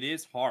right, it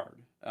is hard.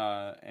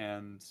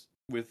 And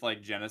with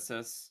like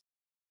Genesis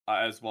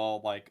as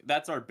well, like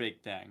that's our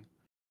big thing.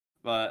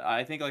 But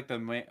I think like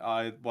what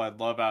I'd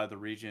love out of the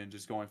region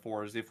just going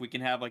forward is if we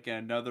can have like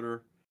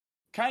another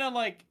kind of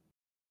like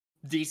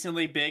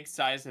decently big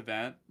size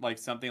event, like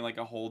something like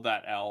a Hold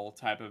That L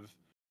type of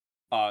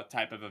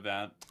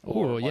event.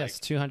 Oh, yes,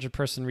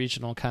 200-person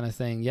regional kind of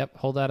thing. Yep,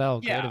 Hold That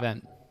L, great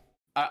event.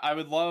 I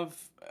would love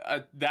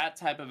that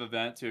type of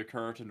event to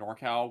occur to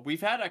NorCal.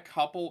 We've had a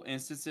couple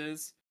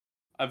instances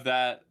of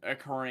that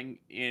occurring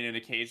in an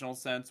occasional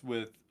sense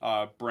with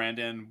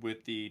Brandon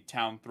with the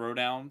town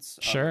throwdowns.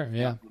 Sure,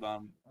 yeah.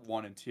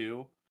 1 and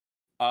 2.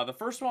 The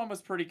first one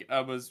was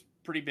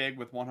pretty big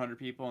with 100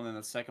 people, and then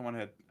the second one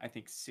had I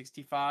think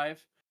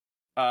 65.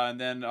 And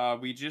then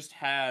we just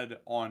had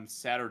on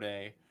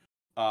Saturday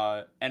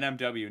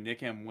NMW,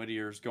 Nick M.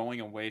 Whittier's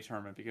going away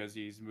tournament, because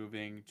he's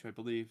moving to, I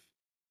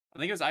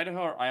think it was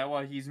Idaho or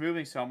Iowa. He's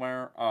moving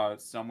somewhere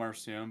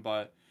soon,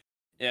 but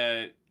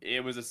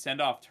it was a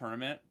send-off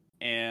tournament,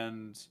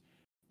 and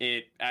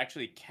it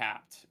actually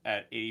capped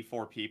at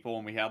 84 people,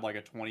 and we had like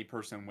a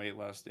 20-person wait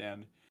list,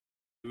 and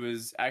it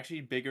was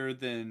actually bigger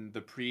than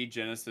the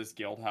pre-Genesis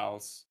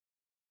Guildhouse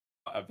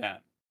event.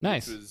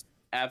 Nice. Which was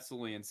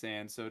absolutely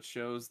insane. So it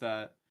shows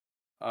that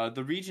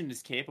the region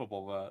is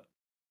capable of it.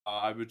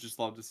 I would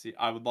love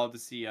to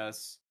see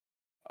us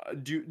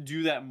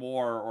do that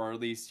more, or at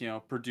least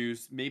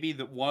produce maybe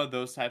one of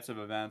those types of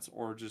events,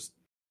 or just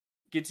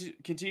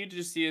continue to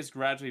just see us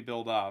gradually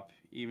build up.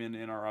 even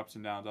in our ups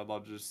and downs. I'd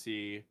love to just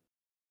see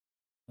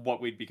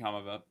what we'd become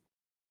of it.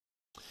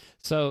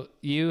 So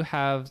you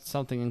have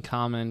something in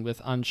common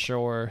with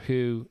Unsure,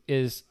 who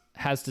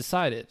has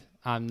decided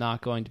I'm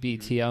not going to be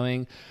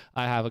TOing.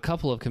 I have a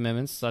couple of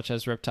commitments, such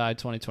as Riptide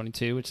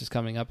 2022, which is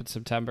coming up in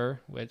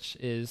September, which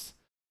is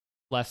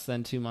less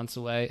than 2 months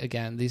away.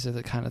 Again, these are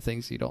the kind of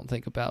things you don't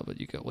think about, but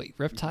you go, wait,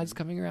 Riptide's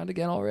coming around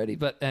again already?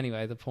 But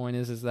anyway, the point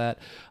is that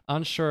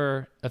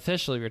Unsure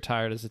officially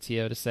retired as a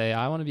TO to say,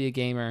 I want to be a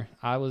gamer.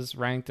 I was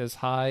ranked as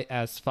high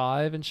as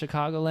 5 in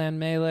Chicagoland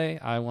Melee.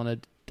 I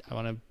want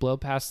to blow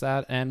past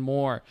that and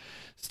more.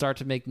 Start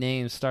to make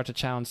names, start to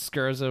challenge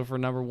Skurzo for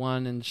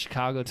 #1 in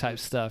Chicago type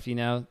stuff, you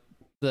know?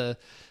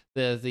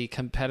 The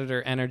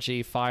competitor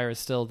energy fire is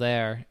still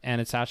there,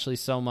 and it's actually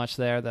so much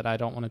there that I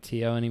don't want to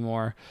TO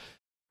anymore.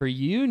 For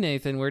you,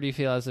 Nathan, where do you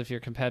feel as if your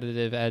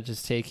competitive edge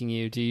is taking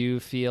you? Do you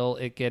feel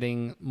it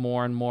getting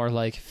more and more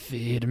like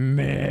feed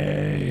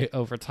me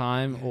over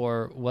time,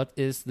 or what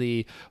is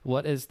the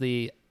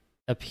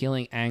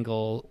appealing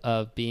angle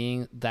of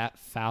being that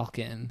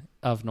Falcon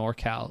of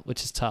NorCal,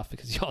 which is tough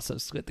because you also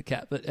have Squid the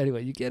Cat, but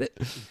anyway, you get it.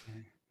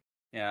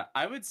 Yeah,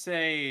 I would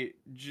say,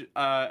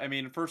 I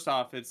mean, first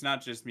off, it's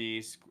not just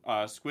me.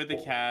 Squid the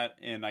Cat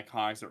and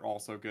Iconics are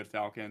also good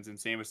Falcons, and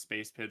same with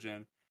Space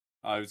Pigeon.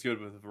 Who's good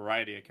with a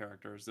variety of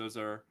characters. Those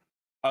are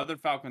other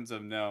Falcons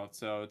of note,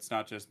 so it's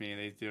not just me.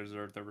 They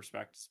deserve the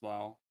respect as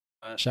well.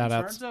 Shout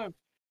outs.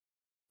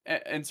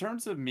 In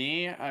terms of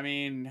me, I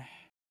mean,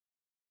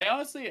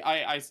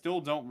 I still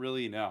don't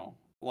really know.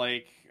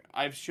 Like,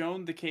 I've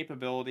shown the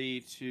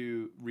capability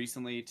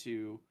recently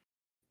to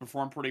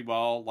perform pretty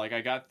well. Like,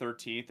 I got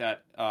 13th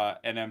at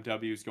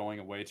NMW's going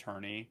away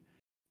tourney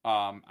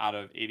out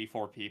of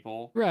 84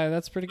 people. Right,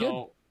 that's pretty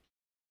good.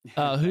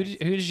 Who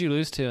did you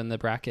lose to in the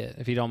bracket,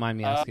 if you don't mind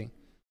me asking?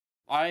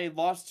 I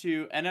lost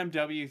to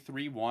NMW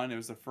 3-1. It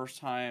was the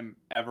first time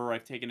ever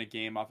I've taken a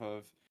game off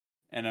of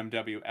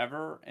NMW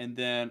ever. And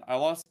then I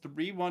lost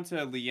 3-1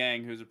 to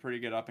Liang, who's a pretty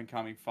good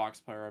up-and-coming Fox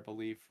player, I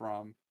believe,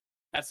 from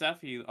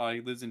SF. He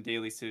lives in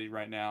Daly City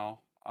right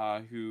now,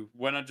 who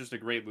went on just a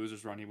great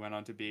losers run. He went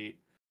on to beat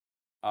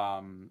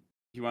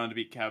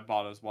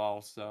Kevbot as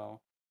well.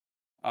 So,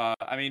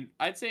 I mean,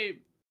 I'd say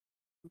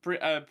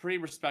a pretty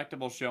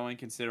respectable showing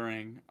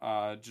considering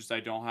just I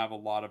don't have a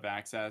lot of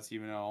access,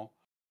 even though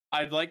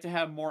I'd like to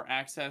have more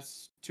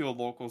access to a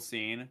local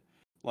scene.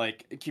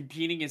 Like,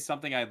 competing is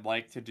something I'd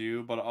like to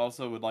do, but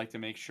also would like to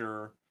make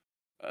sure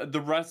the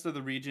rest of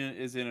the region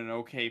is in an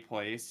okay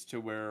place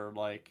to where,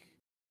 like,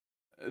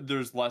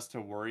 there's less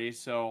to worry.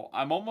 So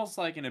I'm almost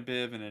like in a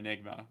bit of an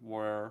enigma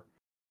where,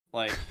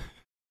 like,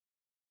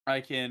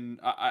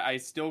 I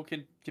still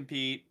can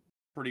compete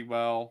pretty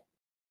well.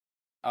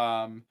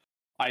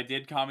 I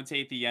did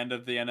commentate the end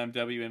of the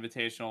NMW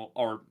Invitational,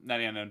 or not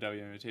the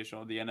NMW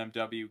Invitational, the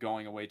NMW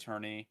going away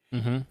tourney.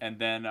 And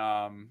then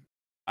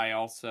I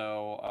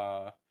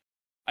also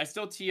I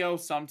still TO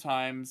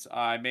sometimes.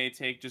 I may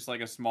take just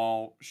like a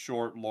small,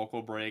 short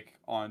local break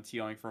on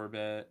TOing for a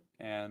bit,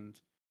 and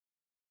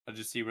I'll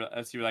just see where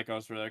that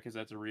goes for there, because I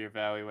have to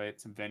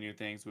reevaluate some venue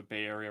things with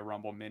Bay Area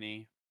Rumble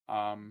Mini.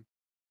 I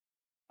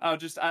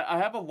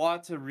have a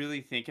lot to really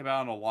think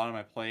about and a lot on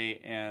my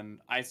plate, and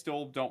I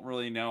still don't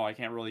really know. I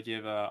can't really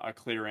give a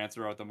clear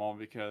answer at the moment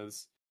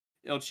because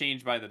it'll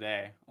change by the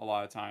day a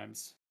lot of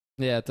times.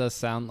 Yeah, it does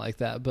sound like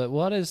that. But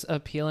what is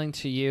appealing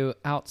to you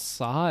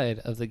outside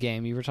of the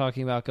game? You were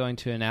talking about going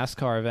to a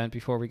NASCAR event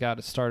before we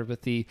got started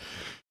with the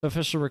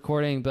official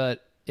recording,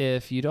 but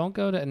if you don't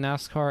go to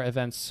NASCAR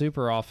events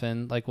super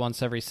often, like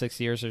once every 6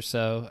 years or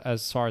so,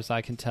 as far as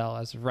I can tell,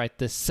 as of right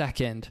this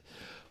second,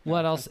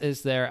 what else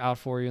is there out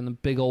for you in the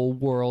big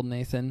old world,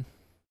 Nathan?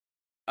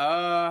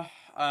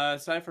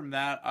 Aside from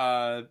that,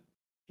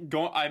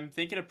 I'm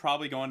thinking of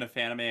probably going to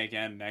Fanime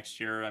again next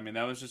year. I mean,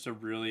 that was just a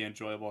really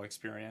enjoyable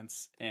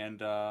experience,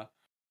 and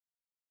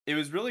it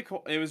was really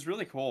cool. It was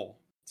really cool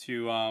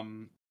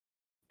to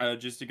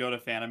just to go to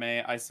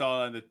Fanime. I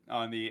saw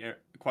on the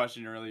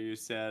question earlier you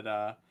said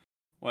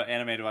what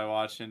anime do I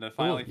watch, and to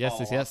finally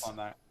follow up on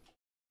that.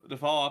 To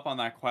follow up on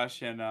that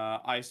question,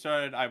 I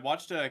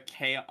watched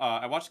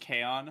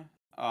K-On!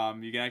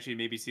 You can actually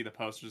maybe see the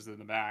posters in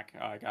the back.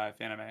 I got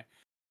Fanime.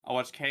 I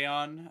watched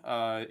K-On!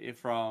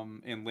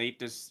 In late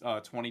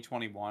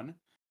 2021.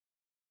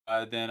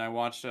 Then I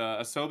watched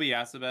Asobi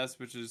Yasabes,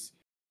 which is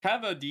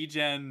kind of a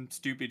D-Gen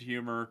stupid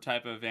humor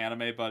type of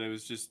anime, but it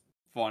was just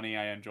funny.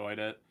 I enjoyed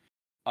it.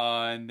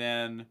 And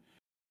then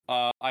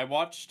I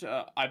watched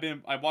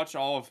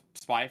all of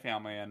Spy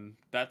Family, and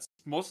that's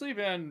mostly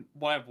been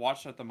what I've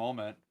watched at the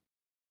moment.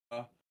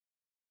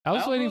 I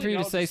was waiting for you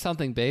to say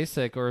something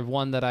basic or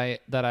one that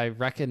I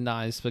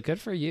recognized, but good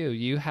for you.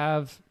 You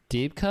have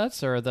deep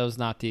cuts, or are those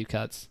not deep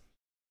cuts?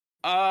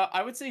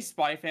 I would say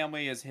Spy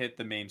Family has hit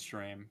the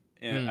mainstream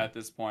at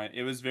this point.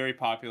 It was very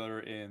popular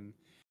in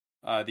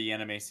the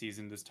anime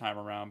season this time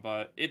around,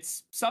 but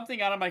it's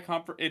something out of my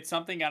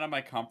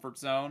comfort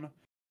zone.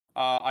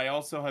 I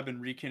also have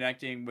been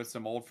reconnecting with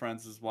some old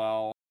friends as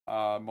well,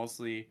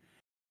 mostly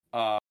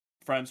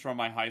friends from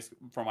my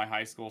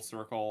high school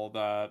circle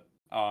that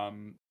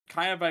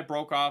kind of I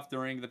broke off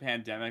during the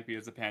pandemic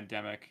because the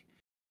pandemic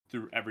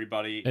threw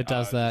everybody. It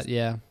does that,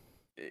 yeah.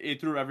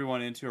 It threw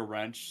everyone into a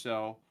wrench.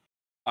 So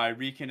I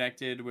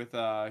reconnected with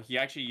he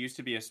actually used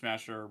to be a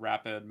Smasher,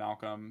 Rapid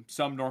Malcolm.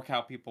 Some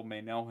NorCal people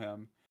may know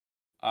him.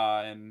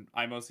 And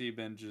I mostly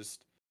been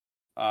just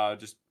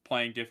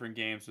playing different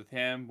games with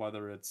him,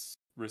 whether it's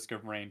Risk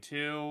of Rain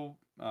 2,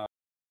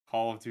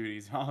 Call of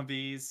Duty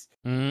Zombies,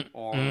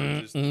 or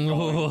just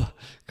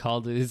Call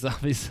of Duty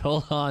Zombies.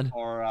 Hold on.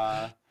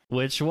 Or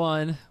which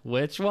one?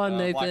 Which one,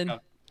 Nathan?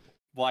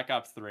 Black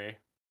Ops 3.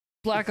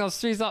 Black Ops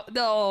 3.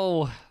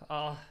 No.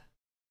 Oh,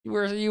 you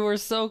were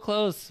so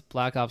close.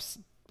 Black Ops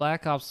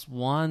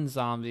 1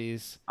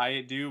 Zombies.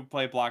 I do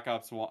play Black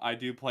Ops 1. I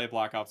do play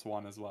Black Ops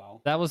 1 as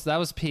well. That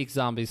was peak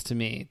Zombies to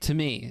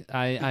me.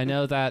 I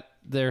know that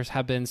there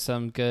have been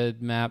some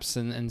good maps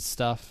and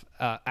stuff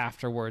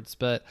afterwards,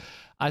 but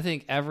I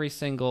think every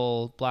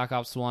single Black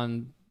Ops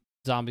 1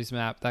 Zombies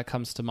map that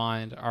comes to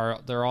mind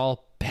they're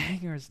all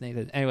bangers,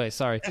 Nathan. Anyway,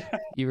 sorry.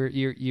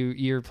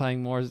 you're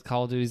playing more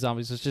Call of Duty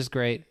Zombies, which is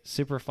great.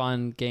 Super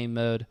fun game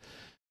mode.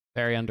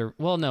 Very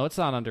well, no, it's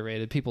not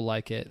underrated. People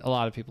like it. A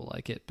lot of people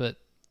like it, but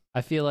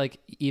I feel like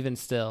even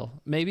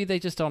still, maybe they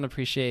just don't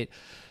appreciate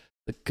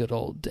the good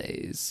old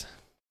days.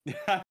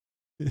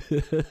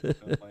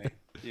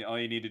 All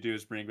you need to do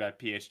is bring back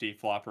PhD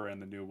Flopper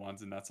and the new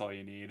ones, and that's all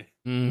you need.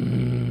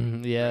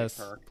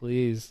 Yes,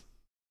 please.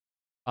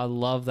 I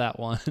love that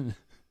one.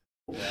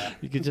 Yeah.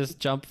 You could just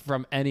jump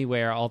from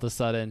anywhere all of a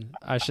sudden.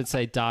 I should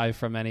say dive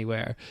from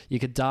anywhere. You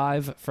could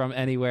dive from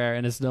anywhere,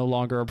 and it's no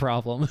longer a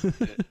problem.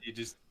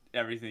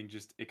 Everything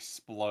just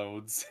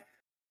explodes.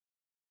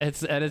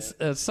 It's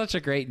such a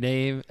great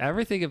name.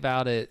 Everything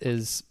about it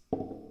is.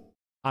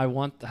 Now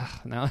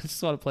I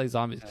just want to play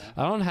Zombies.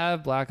 Yeah. I don't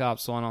have Black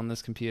Ops 1 on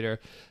this computer.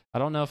 I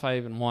don't know if I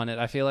even want it.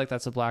 I feel like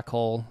that's a black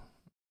hole.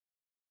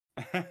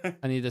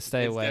 I need to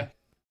stay away.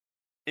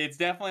 It's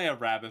definitely a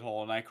rabbit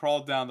hole, and I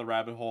crawled down the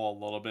rabbit hole a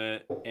little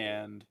bit.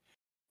 And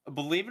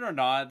believe it or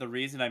not, the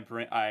reason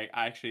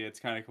it's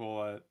kind of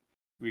cool that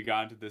we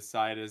got into this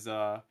site is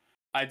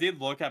I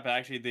did look up,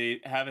 actually,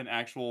 they have an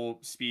actual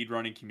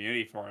speedrunning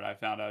community for it, I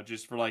found out,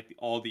 just for like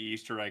all the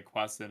Easter egg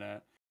quests in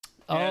it.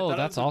 Oh,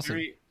 that's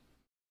awesome.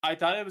 I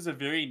thought it was a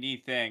very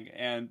neat thing,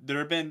 and there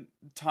have been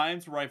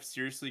times where I've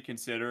seriously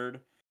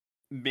considered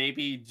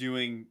maybe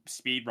doing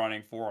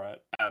speedrunning for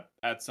it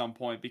at some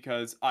point,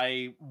 because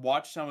I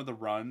watch some of the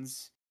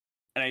runs,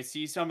 and I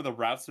see some of the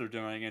routes they're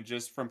doing, and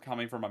just from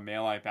coming from a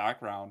Melee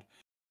background,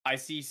 I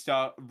see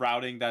stuff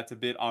routing that's a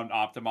bit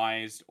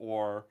unoptimized,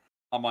 or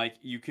I'm like,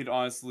 you could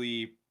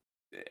honestly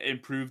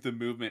improve the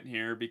movement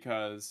here,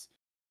 because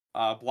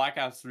Black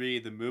Ops 3,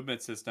 the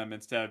movement system,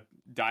 instead of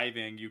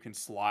diving, you can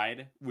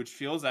slide, which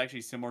feels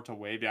actually similar to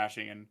wave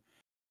dashing and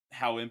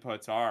how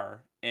inputs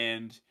are.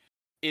 And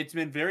it's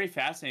been very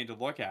fascinating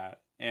to look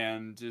at.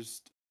 And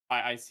just,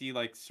 I see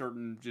like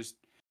certain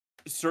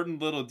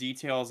little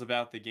details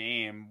about the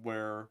game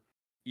where,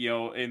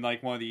 in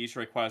like one of the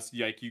Easter egg quests,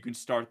 like you can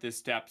start this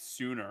step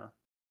sooner,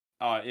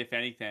 if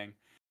anything,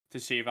 to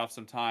shave off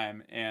some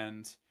time.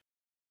 And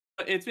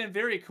it's been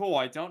very cool.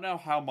 I don't know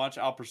how much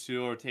I'll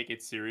pursue or take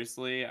it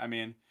seriously. I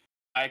mean,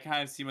 I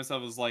kind of see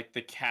myself as like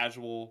the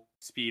casual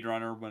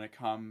speedrunner when it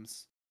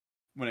comes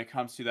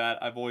to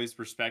that. I've always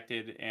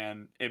respected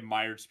and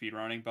admired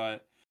speedrunning,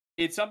 but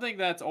it's something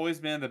that's always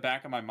been in the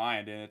back of my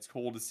mind, and it's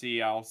cool to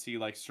see. I'll see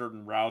like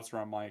certain routes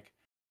where I'm like,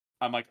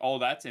 oh,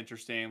 that's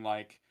interesting.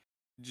 Like,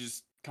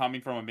 just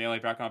coming from a Melee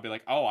background, I'll be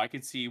like, oh, I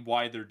can see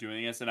why they're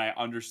doing this, and I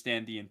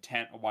understand the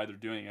intent of why they're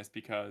doing this,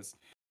 because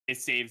it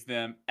saves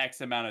them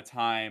X amount of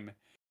time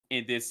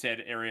in this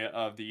said area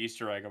of the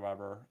Easter egg or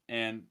whatever.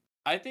 And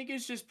I think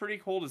it's just pretty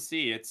cool to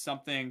see. It's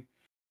something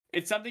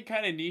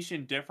kind of niche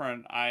and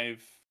different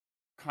I've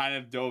kind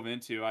of dove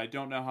into. I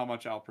don't know how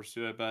much I'll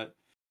pursue it, but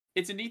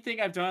it's a neat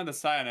thing I've done on the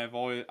side,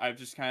 and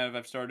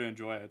I've started to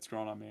enjoy it. It's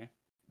grown on me.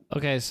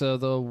 Okay, so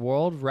the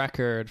world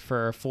record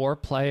for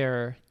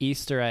 4-player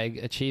Easter egg,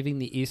 achieving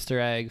the Easter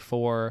egg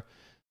for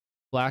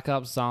Black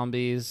Ops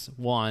Zombies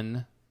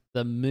 1,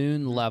 the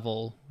moon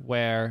level,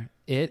 where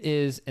it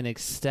is an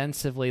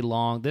extensively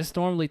long. This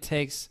normally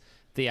takes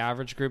the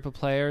average group of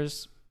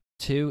players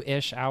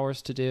 2-ish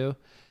hours to do,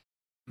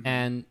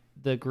 and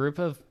the group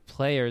of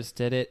players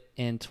did it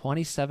in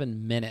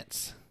 27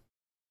 minutes.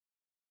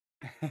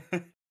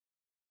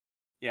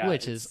 Yeah,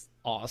 which is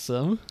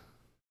awesome.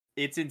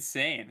 It's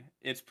insane.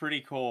 It's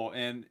pretty cool,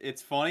 and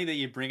it's funny that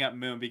you bring up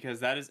Moon, because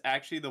that is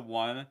actually the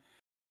one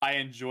I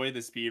enjoy the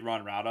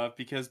speedrun route of,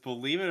 because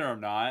believe it or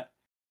not,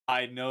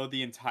 I know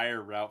the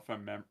entire route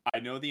I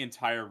know the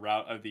entire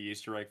route of the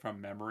Easter egg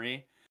from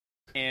memory,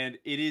 and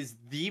it is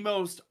the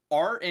most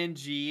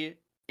RNG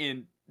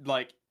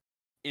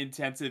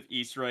intensive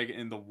Easter egg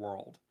in the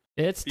world.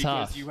 It's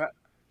because tough.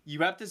 You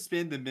have to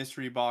spin the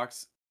mystery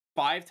box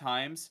 5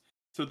 times,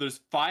 so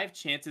there's 5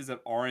 chances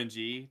of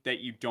RNG that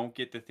you don't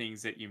get the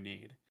things that you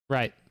need.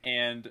 Right.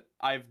 And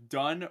I've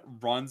done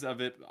runs of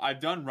it.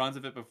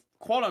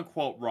 Quote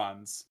unquote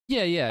runs.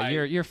 Yeah.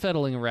 You're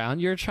fiddling around.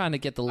 You're trying to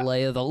get the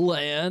lay of the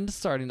land,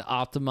 starting to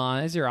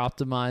optimize. You're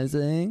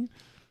optimizing.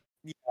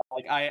 Yeah,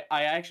 Like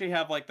I actually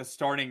have like the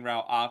starting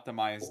route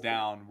optimized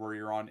down where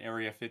you're on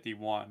area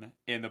 51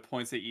 and the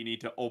points that you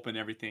need to open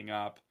everything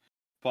up.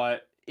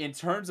 But in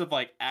terms of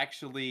like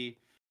actually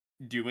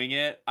doing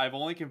it, I've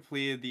only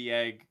completed the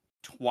egg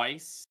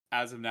twice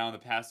as of now in the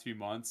past few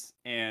months,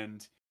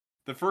 and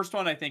the first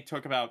one I think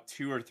took about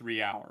 2 or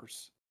 3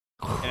 hours.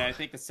 And I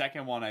think the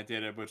second one I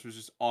did it, which was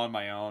just on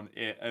my own,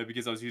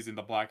 because I was using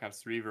the Black Ops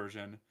 3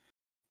 version,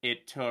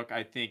 it took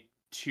I think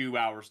 2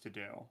 hours to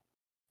do.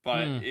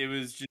 But it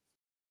was just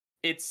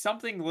it's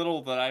something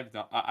little that I've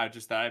done.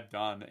 I've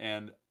done,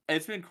 and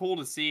it's been cool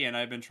to see. And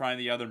I've been trying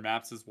the other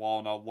maps as well,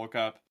 and I'll look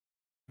up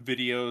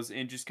videos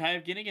and just kind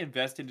of getting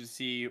invested to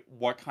see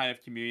what kind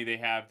of community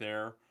they have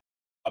there.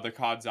 The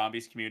COD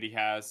Zombies community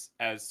has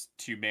as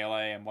to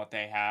Melee and what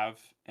they have,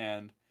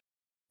 and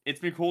it's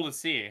been cool to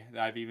see.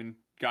 I've even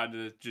gotten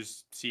to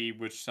just see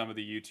which some of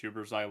the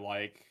YouTubers I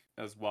like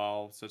as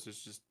well, such as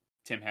just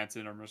Tim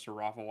Henson or Mr.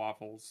 Raffle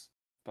Waffles.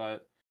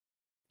 But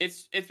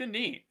it's been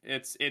neat.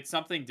 It's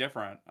something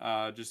different.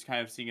 Just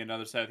kind of seeing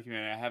another side of the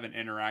community. I haven't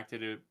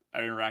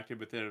interacted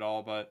with it at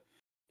all, but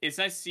it's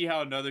nice to see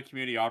how another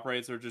community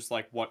operates, or just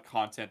like what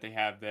content they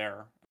have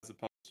there, as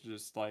opposed to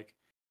just like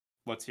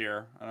what's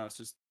here. I don't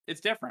know. It's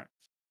different.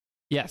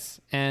 Yes,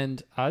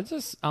 and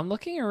I'm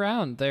looking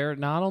around. They're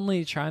not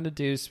only trying to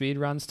do speed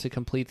runs to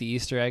complete the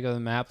Easter egg of the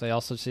map, they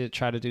also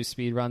try to do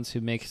speed runs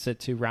who makes it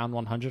to round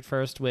 100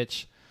 first,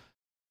 which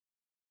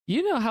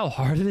you know how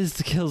hard it is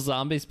to kill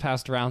zombies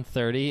past round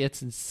 30.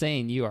 It's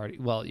insane. You already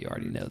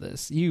know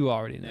this. You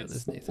already know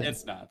this, Nathan.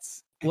 It's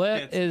nuts.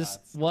 What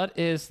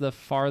is the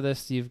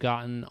farthest you've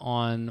gotten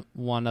on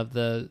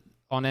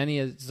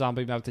any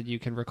zombie map that you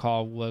can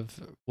recall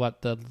with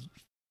what the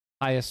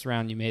highest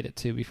round you made it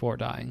to before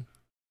dying?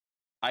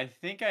 I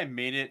think I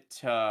made it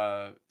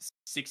to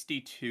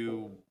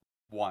 62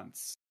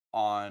 once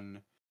on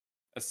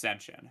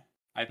Ascension.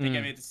 I think I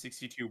made it to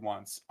 62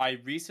 once. I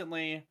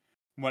recently,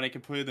 when I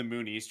completed the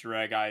Moon Easter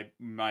egg,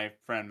 my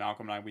friend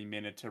Malcolm and I, we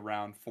made it to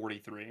round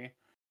 43.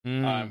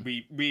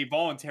 We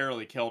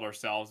voluntarily killed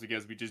ourselves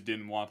because we just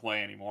didn't want to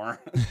play anymore.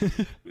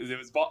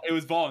 It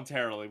was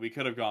voluntarily. We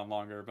could have gone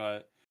longer,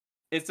 but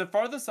it's the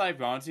farthest I've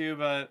gone to.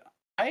 But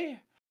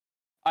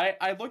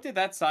I looked at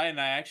that side, and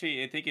I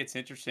think it's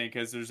interesting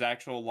because there's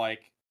actual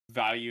like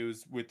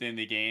values within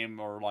the game,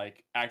 or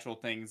like actual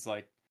things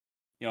like,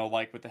 you know,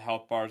 like with the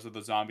health bars of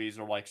the zombies,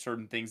 or like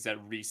certain things that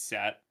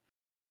reset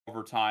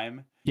over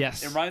time.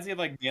 Yes. It reminds me of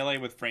like Melee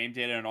with frame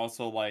data, and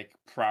also like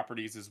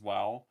properties as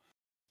well.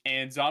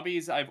 And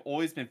zombies, I've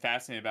always been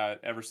fascinated about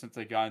it ever since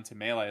I got into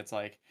Melee. It's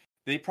like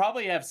they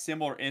probably have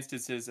similar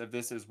instances of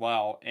this as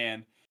well,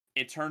 and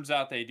it turns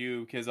out they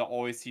do, because I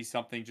always see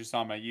something just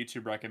on my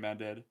YouTube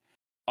recommended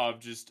of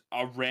just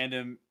a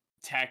random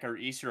tech or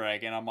Easter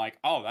egg, and I'm like,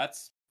 oh,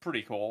 that's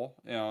pretty cool.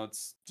 You know,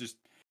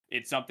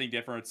 it's something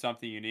different, it's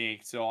something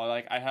unique. So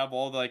I have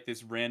all like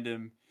this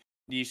random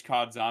niche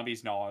COD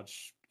Zombies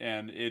knowledge,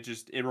 and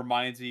it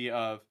reminds me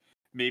of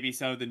maybe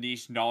some of the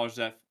niche knowledge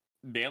that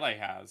Melee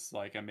has.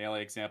 Like a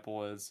Melee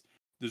example is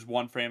there's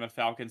one frame of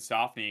Falcon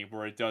Soft Knee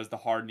where it does the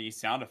hard knee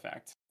sound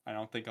effect. I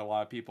don't think a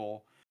lot of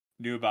people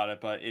knew about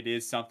it, but it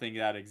is something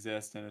that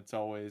exists, and it's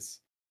always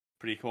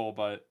pretty cool.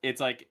 But it's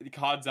like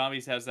COD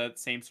Zombies has that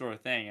same sort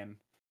of thing, and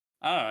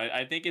I don't know.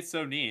 I think it's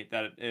so neat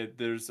that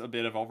there's a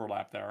bit of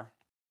overlap there.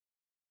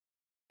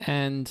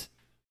 And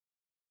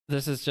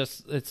this is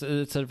just it's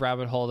a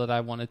rabbit hole that I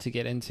wanted to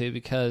get into,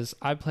 because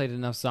I played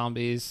enough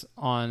zombies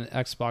on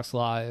Xbox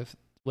Live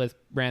with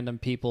random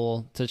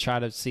people to try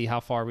to see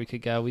how far we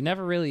could go. We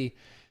never really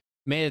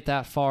made it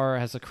that far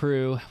as a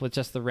crew with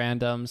just the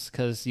randoms,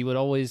 because you would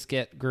always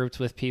get grouped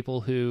with people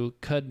who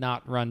could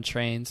not run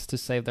trains to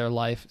save their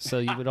life. So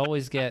you would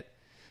always get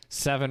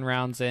 7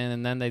 rounds in,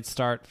 and then they'd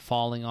start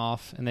falling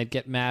off, and they'd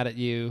get mad at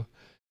you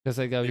because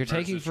they go, "You're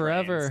taking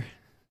forever."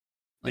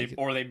 They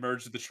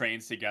merge the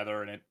trains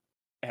together, and it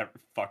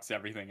fucks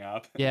everything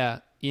up. Yeah.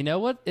 You know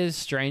what is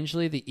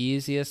strangely the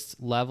easiest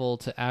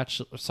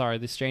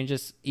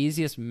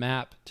easiest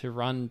map to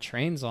run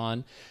trains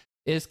on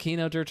is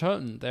Kino der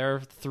Toten. There are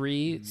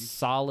 3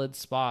 solid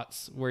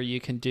spots where you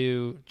can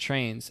do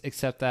trains,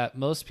 except that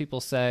most people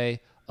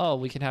say, oh,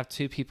 we can have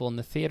 2 people in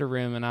the theater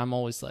room, and I'm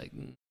always like,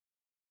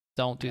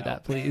 don't do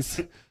that, please.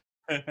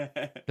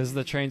 Because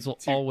the trains will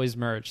always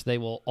merge. They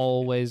will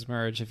always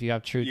merge if you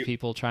have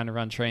people trying to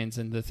run trains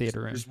in the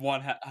theater room. Just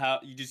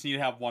you just need to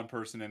have one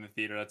person in the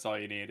theater. That's all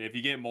you need. If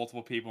you get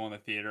multiple people in the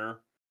theater,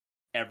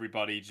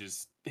 everybody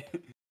just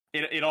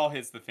it all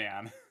hits the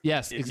fan.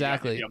 Yes,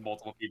 exactly. If you have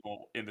multiple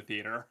people in the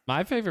theater.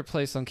 My favorite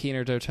place on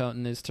Kino der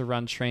Toten is to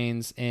run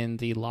trains in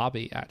the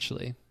lobby,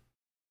 actually.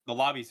 The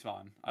lobby's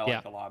fun. I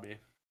like the lobby.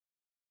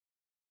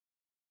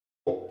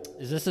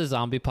 Is this a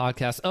zombie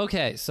podcast?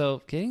 Okay,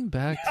 so getting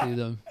back to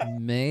the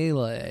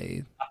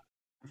Melee.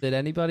 Did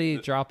anybody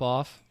drop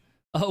off?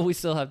 Oh, we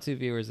still have 2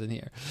 viewers in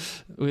here.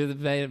 We've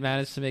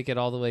managed to make it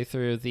all the way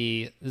through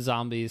the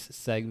zombies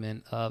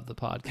segment of the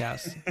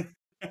podcast.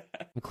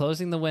 I'm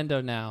closing the window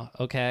now,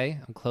 okay?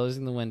 I'm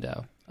closing the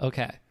window.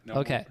 Okay,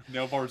 okay.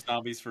 No more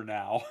zombies for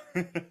now.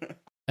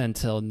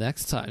 Until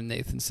next time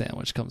Nathan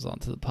Sandwich comes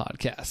onto the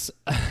podcast.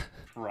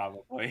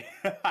 Probably.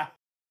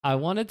 I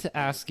wanted to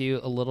ask you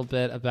a little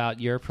bit about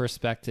your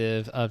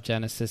perspective of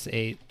Genesis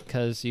 8,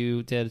 because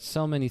you did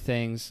so many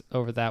things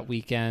over that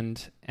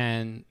weekend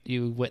and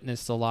you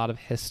witnessed a lot of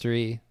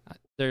history.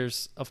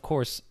 There's, of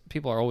course,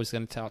 people are always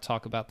going to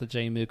talk about the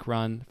Jmook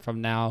run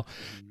from now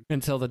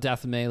until the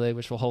death of Melee,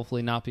 which will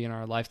hopefully not be in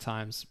our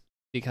lifetimes,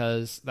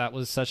 because that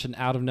was such an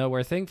out of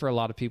nowhere thing for a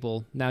lot of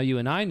people. Now, you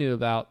and I knew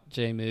about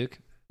Jmook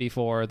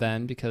before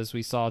then because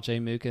we saw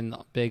Jmook in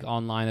big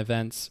online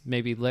events,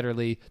 maybe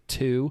literally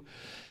 2.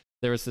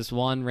 There was this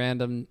one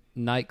random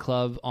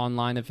nightclub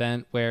online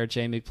event where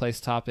Jmook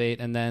placed top 8,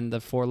 and then the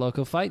 4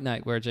 Loco Fight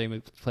Night where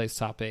Jmook placed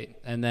top 8,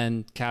 and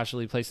then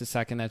casually placed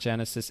second at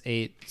Genesis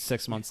 8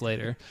 6 months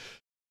later.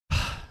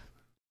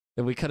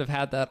 And we could have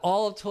had that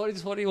all of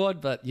 2021,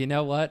 but you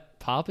know what?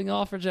 Popping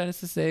off for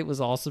Genesis 8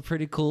 was also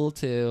pretty cool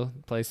too.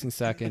 Placing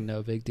second,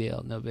 no big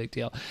deal, no big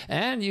deal.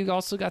 And you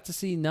also got to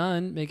see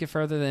None make it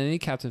further than any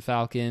Captain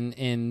Falcon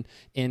in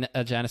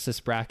a Genesis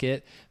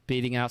bracket,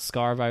 beating out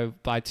Scar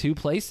by 2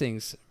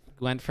 placings.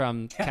 Went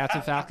from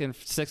Captain Falcon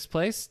 6th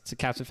place to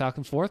Captain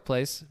Falcon 4th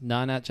place,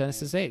 None at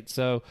Genesis 8.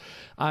 So,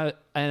 and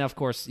of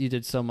course, you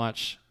did so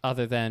much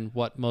other than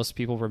what most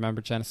people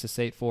remember Genesis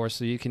 8 for.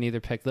 So you can either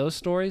pick those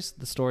stories,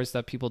 the stories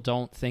that people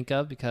don't think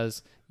of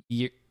because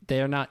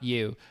they are not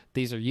you.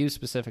 These are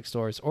you-specific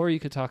stories. Or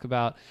you could talk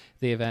about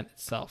the event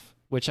itself,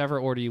 whichever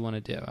order you want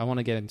to do. I want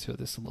to get into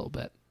this a little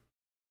bit.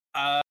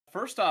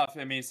 First off,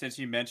 I mean, since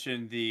you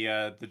mentioned the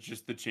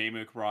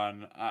Jmook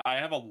run, I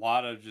have a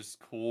lot of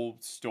just cool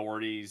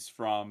stories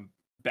from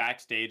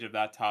backstage of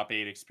that top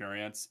 8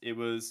 experience. It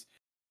was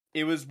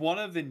one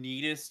of the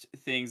neatest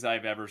things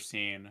I've ever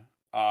seen.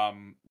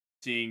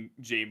 Seeing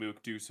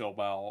Jmook do so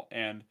well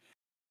and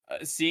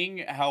seeing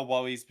how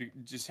well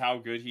how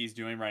good he's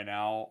doing right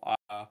now.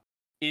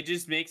 It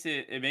just makes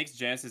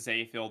Genesis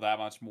 8 feel that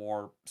much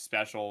more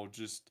special.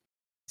 Just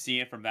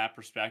seeing it from that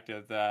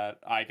perspective that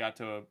I got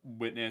to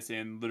witness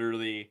and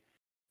literally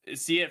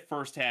see it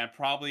firsthand.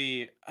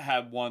 Probably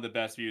had one of the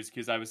best views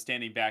because I was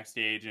standing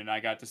backstage and I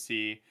got to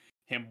see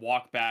him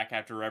walk back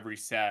after every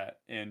set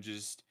and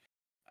just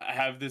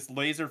have this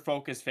laser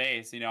focused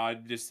face. You know, I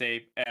would just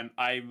say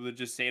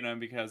to him,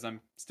 because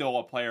I'm still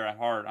a player at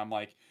heart, I'm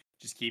like,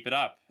 just keep it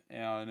up. You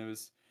know, and it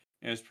was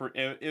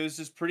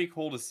just pretty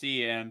cool to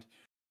see. And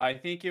I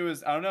think I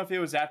don't know if it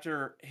was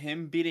after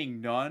him beating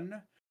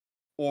None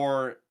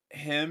or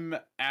him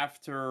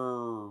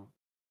after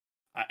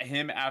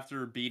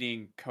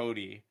beating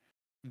Cody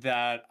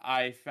that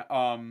I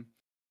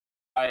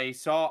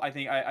saw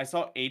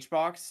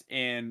HBox,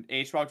 and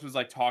HBox was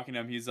like talking to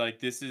him. He's like,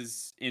 this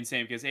is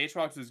insane, because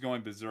HBox was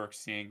going berserk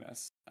seeing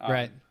this.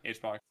 Right.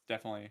 HBox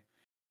definitely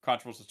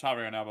controversial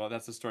topic right now, but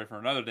that's a story for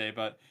another day.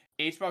 But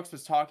HBox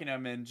was talking to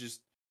him, and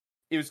just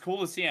it was cool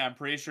to see. I'm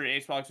pretty sure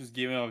HBox was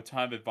giving him a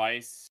ton of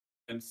advice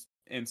and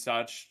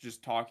such,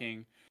 just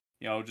talking,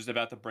 you know, just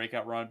about the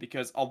breakout run,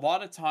 because a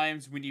lot of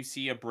times when you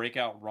see a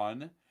breakout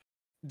run,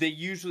 they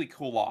usually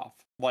cool off.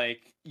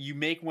 Like, you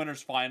make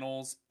winners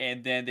finals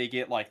and then they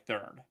get like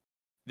third.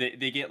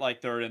 They get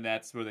like third and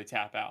that's where they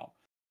tap out.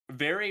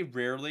 Very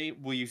rarely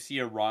will you see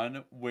a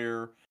run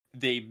where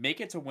they make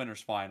it to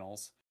winners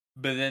finals,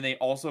 but then they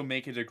also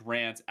make it to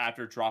grands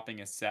after dropping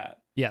a set.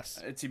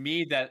 Yes. To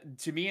me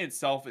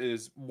itself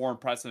is more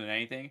impressive than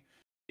anything.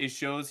 It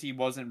shows he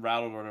wasn't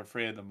rattled or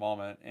afraid of the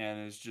moment,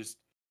 and it's just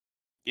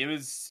it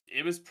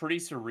was pretty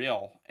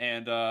surreal.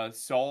 And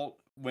Salt,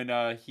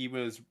 when he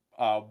was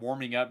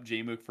warming up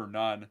Jmook for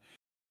None,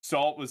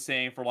 Salt was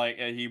saying for like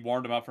he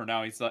warmed him up for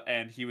now. I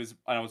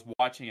was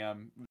watching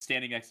him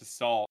standing next to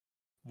Salt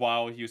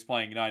while he was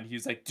playing None. He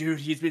was like, "Dude,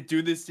 he's been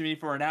doing this to me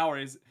for an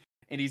hour."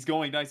 And he's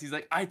going nice. He's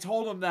like, I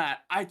told him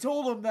that,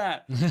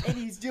 and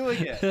he's doing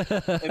it.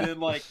 And then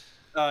like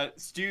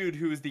Stude,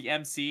 who was the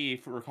MC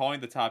for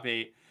calling the top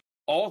 8,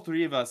 all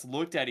 3 of us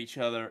looked at each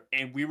other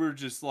and we were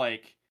just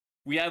like,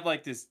 we had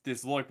like this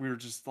look. We were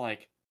just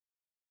like,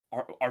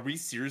 are we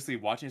seriously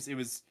watching this?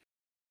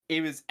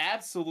 It was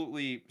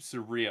absolutely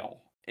surreal,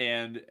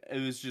 and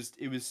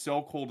it was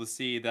so cool to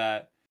see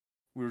that.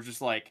 We were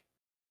just like,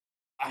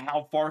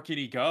 how far can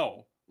he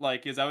go?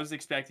 Like, because I was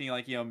expecting,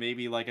 like, you know,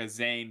 maybe like a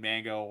Zayn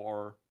Mango,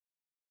 or,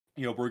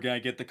 you know, we're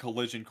gonna get the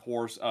collision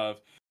course of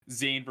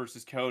Zayn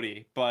versus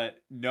Cody, but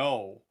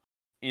no.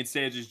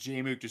 Instead, just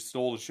Jmook just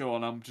stole the show,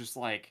 and I'm just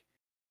like,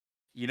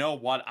 you know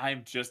what?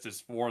 I'm just as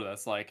for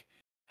this. Like,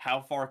 how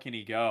far can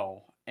he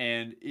go?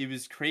 And it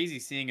was crazy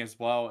seeing as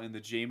well in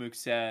the Jmook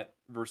set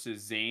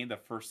versus Zayn, the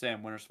first set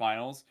in winners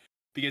finals,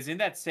 because in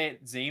that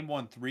set Zayn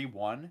won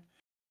 3-1,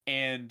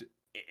 and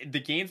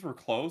the games were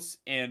close.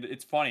 And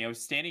it's funny, I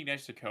was standing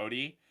next to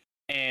Cody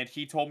and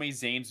he told me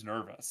Zayn's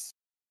nervous,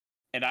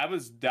 and that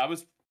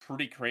was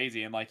pretty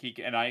crazy. And like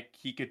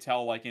he could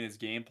tell, like, in his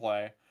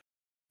gameplay.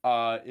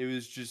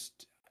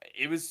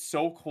 It was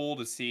so cool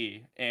to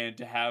see and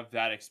to have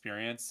that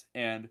experience.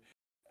 And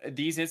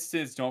these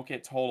instances don't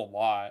get told a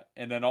lot.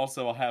 And then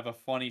also I'll have a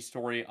funny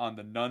story on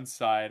the None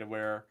side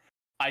where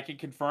I can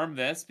confirm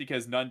this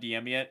because none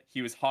DM yet.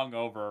 He was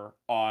hungover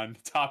on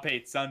Top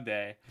 8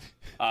 Sunday.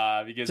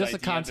 Because just I a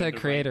DM'd him content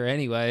to creator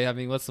anyway. I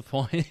mean, what's the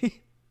point?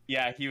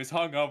 Yeah, he was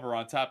hungover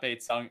on Top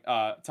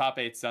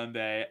 8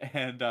 Sunday,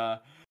 and I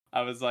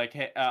was like,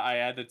 hey, I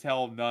had to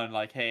tell None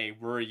like, hey,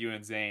 where are you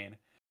and Zane?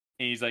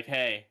 And he's like,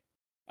 hey,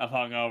 I'm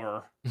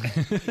hungover,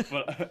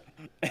 but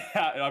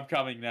I'm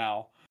coming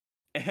now.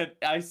 And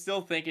I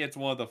still think it's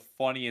one of the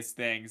funniest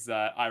things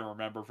that I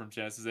remember from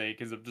Genesis 8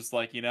 because I'm just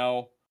like,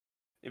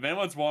 if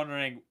anyone's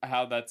wondering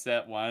how that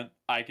set went,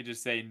 I could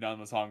just say None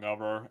was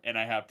hungover, and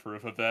I have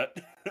proof of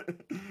it.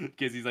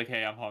 Because he's like,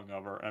 hey, I'm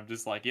hungover. And I'm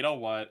just like, you know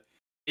what?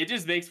 It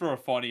just makes for a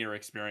funnier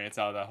experience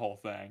out of that whole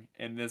thing.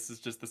 And this is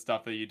just the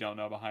stuff that you don't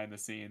know behind the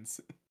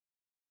scenes.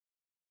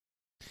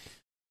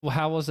 Well,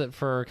 how was it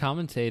for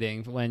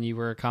commentating when you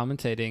were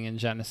commentating in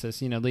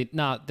Genesis?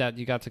 Not that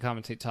you got to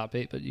commentate top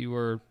 8, but you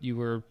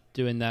were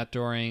doing that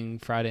during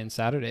Friday and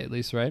Saturday at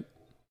least, right?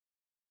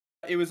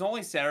 It was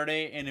only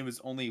Saturday, and it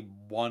was only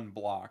one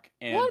block.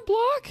 And one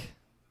block?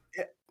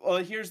 Well,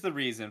 here's the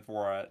reason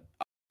for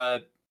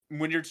it.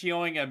 When you're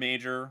TOing a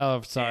major... Oh,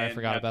 sorry, I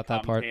forgot about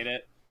that part.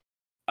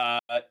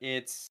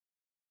 It's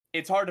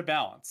hard to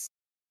balance.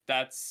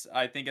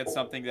 I think it's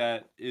something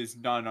that is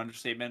not an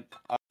understatement.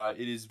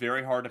 It is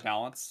very hard to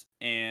balance,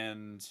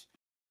 and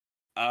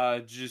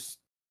just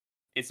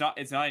it's not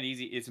an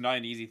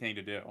easy thing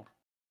to do.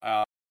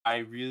 I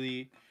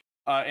really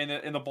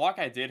in the block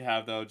I did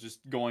have though, just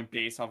going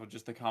based off of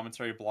just the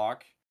commentary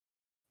block,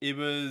 it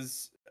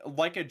was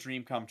like a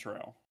dream come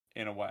true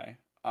in a way.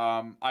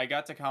 I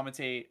got to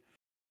commentate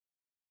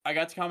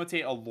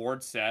a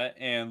Lord set,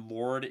 and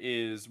Lord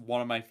is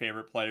one of my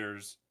favorite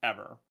players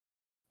ever.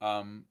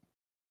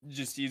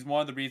 He's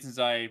one of the reasons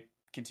I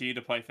continue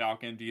to play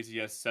Falcon because he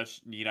has such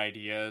neat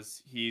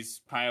ideas.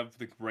 He's kind of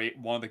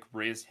one of the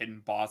greatest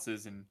hidden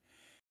bosses in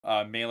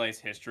Melee's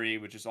history,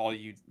 which is all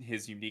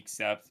his unique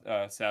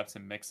seps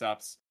and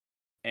mix-ups.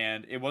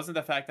 And it wasn't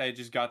the fact that I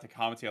just got to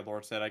commentate a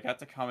Lord set. I got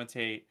to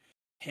commentate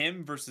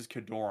him versus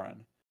Kadoran.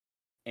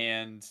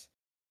 And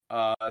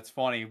it's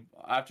funny.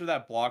 After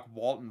that block,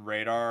 Walton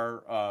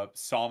Radar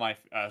saw my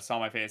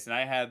face, and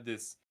I had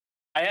this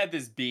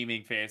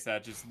beaming face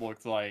that just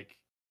looked like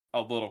a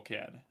little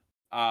kid.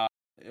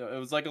 It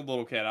was like a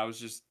little kid. I was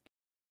just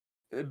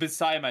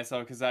beside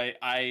myself because I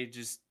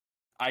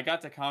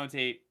got to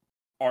commentate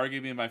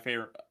arguably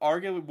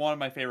one of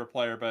my favorite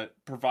player, but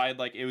provide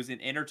it was an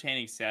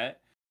entertaining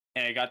set,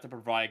 and I got to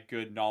provide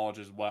good knowledge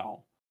as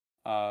well.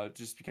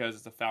 Just because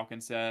it's a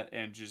Falcon set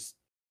and just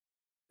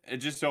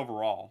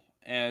overall.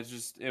 And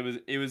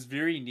it was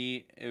very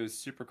neat. It was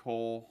super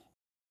cool.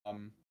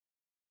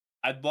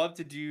 I'd love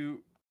to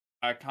do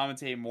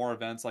commentate more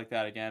events like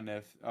that again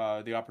if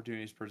the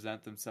opportunities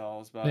present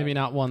themselves. But maybe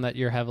not one that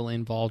you're heavily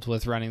involved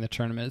with running the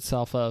tournament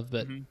itself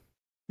but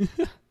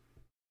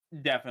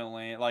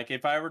definitely.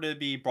 If I were to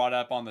be brought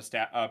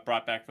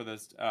back for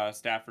the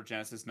staff for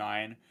Genesis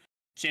 9,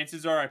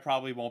 chances are I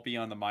probably won't be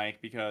on the mic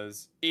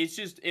because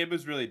it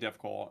was really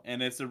difficult,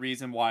 and it's the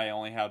reason why I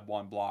only had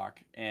one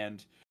block,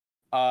 and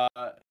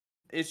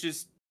it's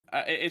just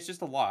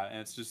a lot,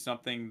 and it's just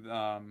something.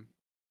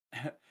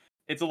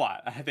 It's a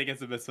lot. I think it's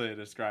the best way to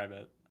describe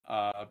it.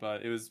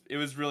 But it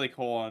was really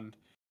cool, and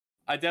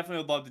I definitely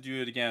would love to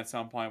do it again at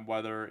some point.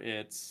 Whether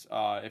it's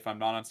if I'm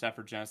not on staff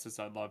for Genesis,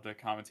 I'd love to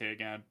commentate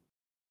again,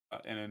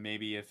 and then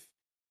maybe if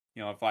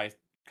I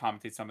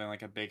commentate something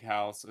like a Big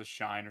House, a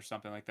Shine, or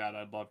something like that,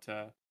 I'd love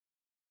to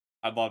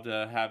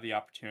have the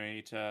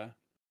opportunity to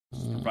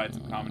provide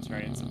some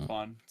commentary and some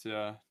fun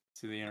to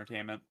the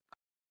entertainment.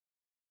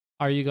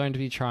 Are you going to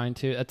be trying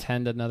to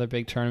attend another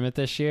big tournament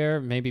this year?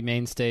 Maybe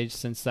main stage,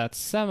 since that's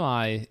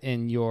semi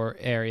in your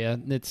area.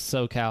 It's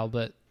SoCal,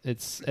 but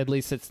at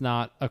least it's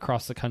not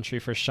across the country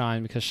for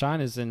Shine, because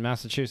Shine is in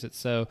Massachusetts.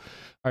 So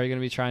are you going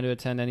to be trying to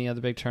attend any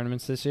other big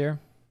tournaments this year?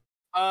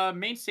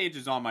 Main stage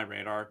is on my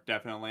radar,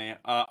 definitely.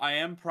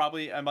 I'm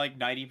like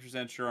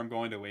 90% sure I'm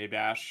going to Wave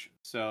Bash.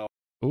 So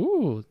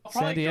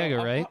San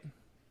Diego, right?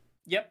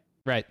 Yep.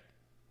 Right.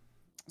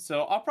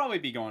 So I'll probably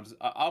be going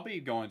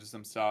to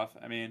some stuff.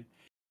 I mean,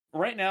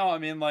 right now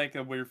I'm in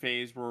a weird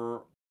phase where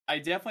I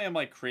definitely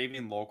am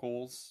craving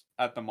locals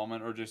at the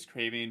moment, or just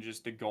craving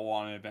just to go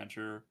on an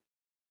adventure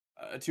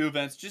to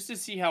events just to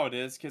see how it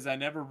is, because I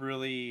never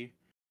really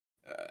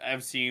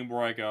have seen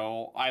where I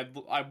go. I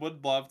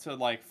would love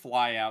to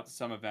fly out to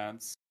some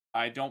events.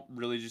 I don't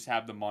really just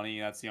have the money.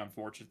 That's the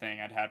unfortunate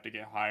thing. I'd have to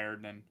get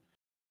hired, and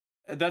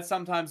that's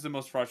sometimes the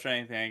most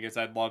frustrating thing. Is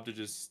I'd love to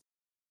just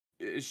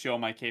show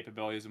my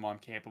capabilities and what I'm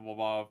capable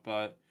of,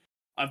 but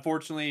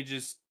unfortunately,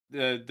 just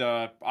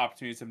the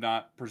opportunities have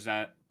not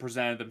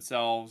presented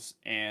themselves,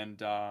 and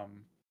they're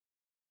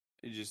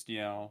just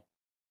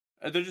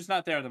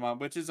not there at the moment,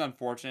 which is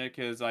unfortunate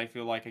because I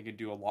feel like I can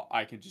do a lot.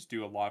 I can just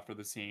do a lot for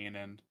the scene,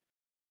 and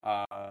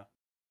I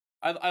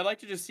like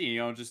to just see,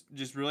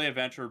 just really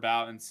adventure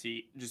about and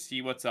see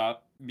what's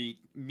up,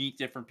 meet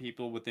different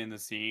people within the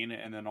scene,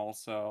 and then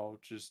also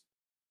just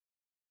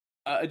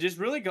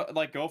really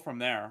go from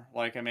there.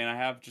 I mean, I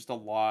have a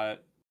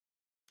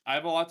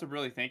lot to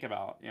really think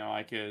about.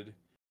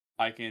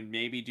 I can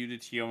maybe do the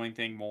TOing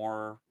thing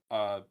more.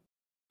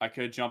 I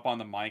could jump on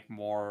the mic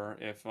more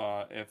if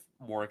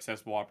more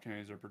accessible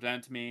opportunities are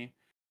presented to me.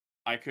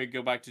 I could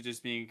go back to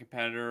just being a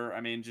competitor.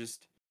 I mean,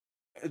 just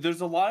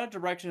there's a lot of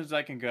directions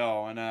I can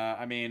go, and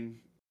I mean,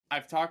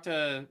 I've talked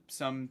to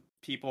some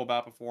people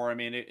about before. I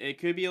mean, it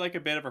could be like a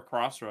bit of a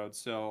crossroads.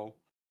 So,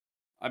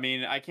 I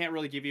mean, I can't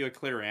really give you a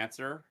clear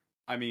answer.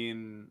 I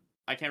mean,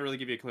 I can't really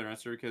give you a clear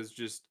answer because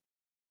just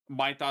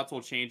my thoughts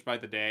will change by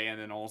the day, and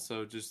then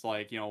also just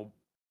like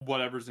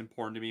whatever's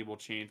important to me will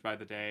change by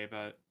the day.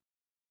 But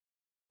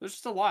there's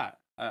just a lot.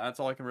 That's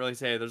all I can really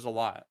say. There's a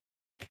lot.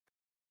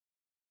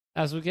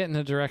 As we get in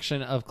the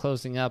direction of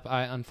closing up,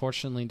 I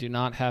unfortunately do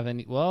not have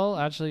any. Well,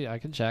 actually, I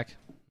can check.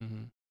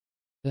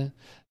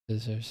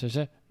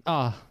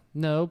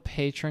 No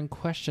patron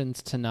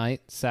questions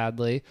tonight,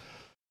 sadly.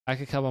 I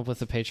could come up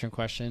with a patron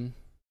question.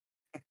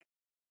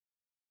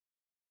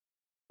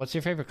 What's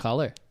your favorite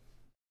color?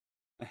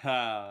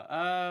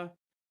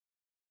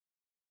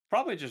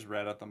 Probably just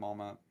red at the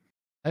moment.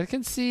 I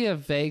can see a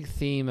vague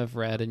theme of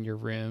red in your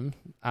room.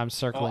 I'm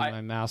circling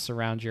my mouse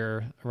around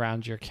your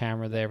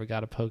camera there. We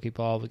got a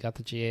Pokeball, we got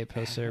the G8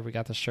 poster, we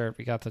got the shirt,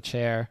 we got the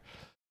chair.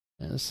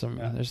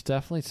 There's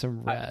definitely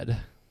some red.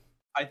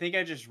 I think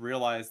I just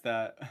realized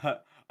that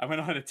I went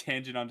on a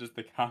tangent on just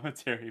the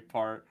commentary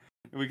part.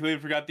 We clearly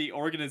forgot the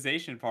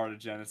organization part of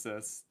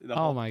Genesis.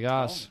 Oh my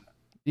gosh.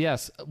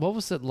 Yes. What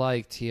was it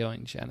like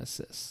TOing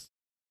Genesis?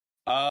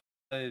 A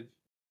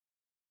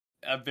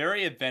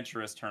very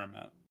adventurous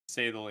tournament, to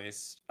say the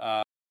least.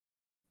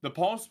 The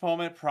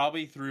postponement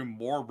probably threw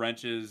more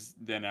wrenches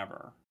than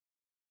ever.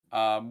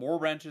 And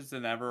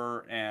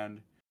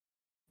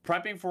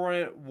prepping for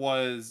it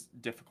was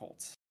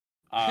difficult,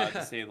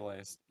 to say the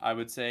least. I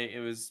would say it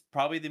was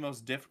probably the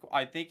most difficult.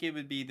 I think it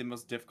would be the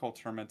most difficult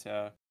tournament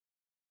to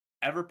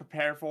ever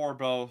prepare for,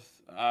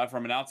 both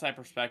from an outside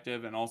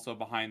perspective and also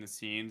behind the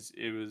scenes.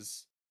 It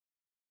was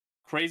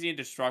crazy and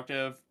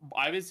destructive.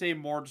 I would say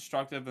more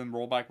destructive than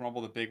Rollback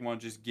Rumble, the big one,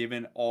 just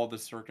given all the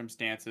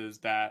circumstances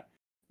that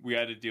we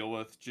had to deal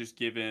with, just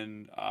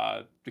given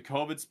the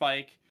COVID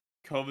spike,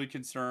 COVID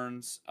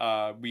concerns.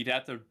 We'd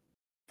have to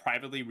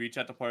privately reach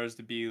out to players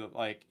to be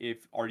like,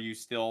 are you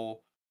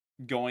still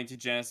going to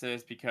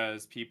Genesis,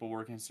 because people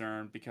were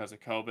concerned because of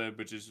COVID,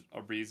 which is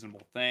a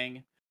reasonable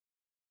thing.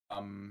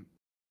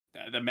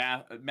 The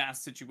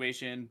mass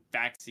situation,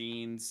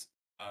 vaccines,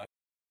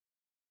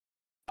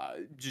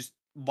 just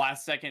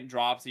last second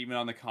drops even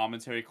on the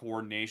commentary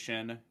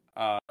coordination,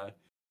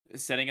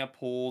 setting up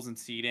polls and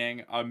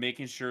seating,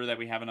 making sure that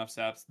we have enough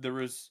steps. There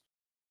was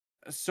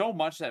so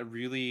much that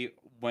really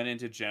went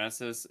into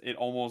Genesis. It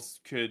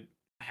almost could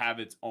have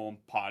its own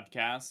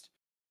podcast.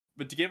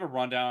 But to give a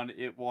rundown,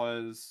 it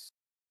was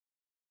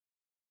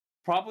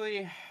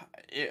probably,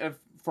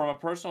 from a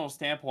personal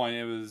standpoint,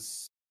 it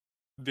was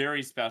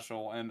very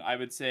special. And I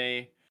would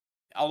say,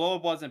 although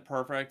it wasn't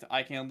perfect,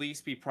 I can at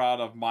least be proud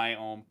of my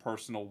own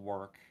personal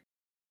work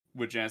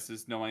with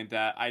Genesis, knowing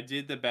that I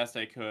did the best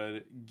I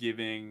could,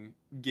 given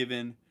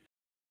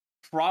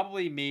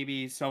probably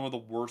maybe some of the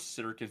worst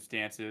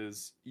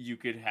circumstances you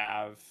could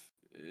have,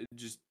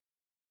 just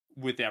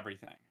with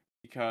everything,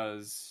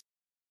 because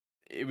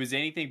it was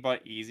anything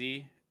but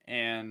easy.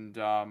 And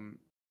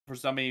for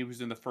somebody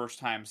who's in the first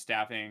time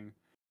staffing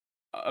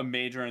a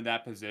major in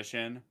that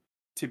position,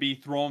 to be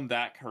thrown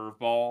that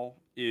curveball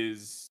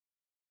is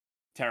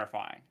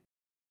terrifying,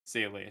 to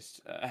say the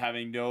least.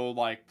 Having no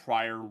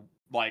prior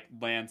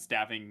land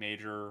staffing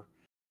major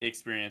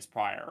experience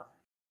prior,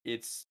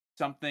 it's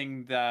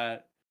something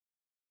that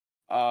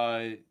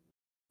a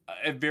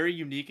very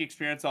unique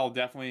experience. I'll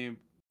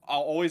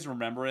always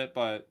remember it,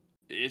 but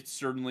it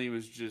certainly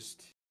was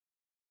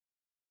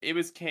it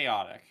was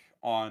chaotic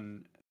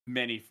on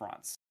many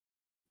fronts,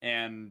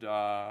 and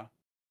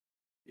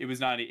it was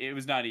not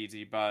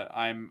easy. But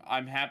I'm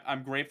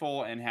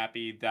grateful and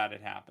happy that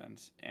it happened,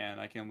 and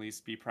I can at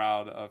least be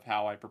proud of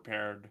how I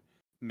prepared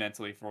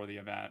mentally for the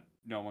event,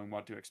 knowing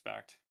what to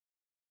expect.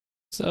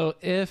 So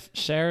if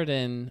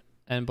Sheridan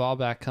and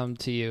Ballback come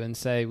to you and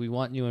say, we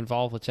want you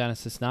involved with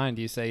Genesis 9,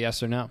 do you say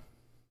yes or no?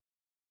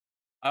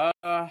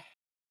 I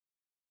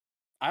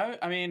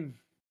mean,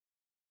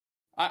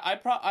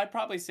 I'd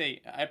probably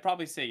say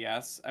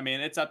yes. I mean,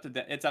 it's up to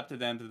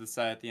them to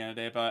decide at the end of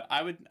the day. But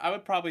I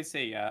would probably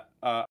say yes.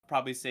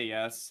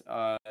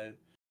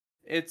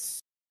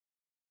 It's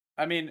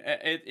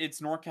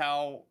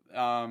NorCal.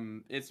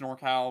 It's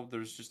NorCal.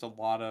 There's just a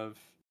lot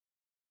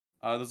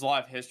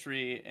of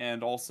history,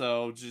 and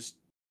also just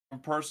from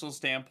a personal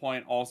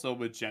standpoint, also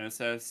with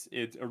Genesis,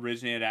 it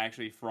originated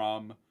actually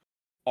from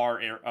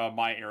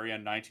my area,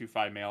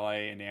 925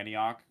 Melee in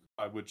Antioch,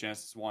 with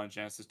Genesis 1 and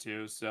Genesis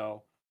 2.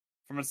 So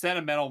from a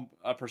sentimental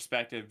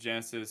perspective,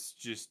 Genesis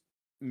just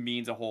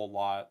means a whole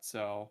lot.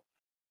 So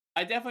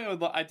I definitely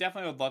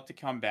would love to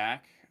come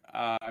back.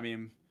 I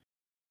mean,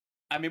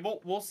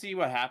 we'll see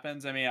what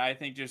happens. I mean, I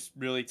think just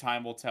really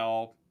time will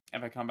tell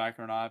if I come back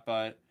or not.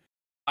 But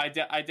I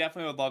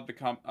definitely would love to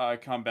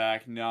come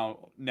back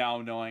now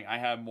knowing I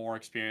have more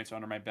experience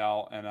under my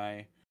belt, and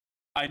I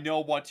know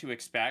what to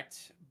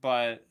expect.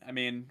 But I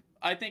mean,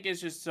 I think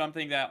it's just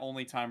something that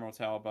only time will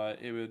tell. But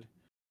it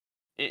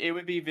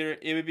would be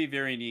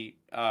very neat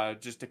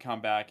just to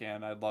come back,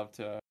 and I'd love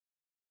to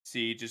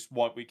see just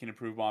what we can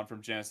improve on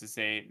from Genesis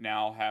 8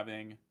 now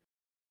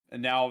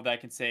now that I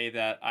can say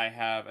that I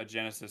have a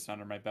Genesis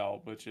under my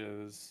belt, which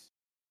is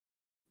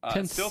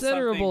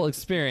considerable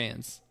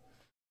experience.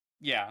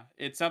 Yeah,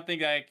 it's something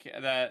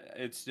that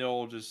it's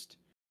still just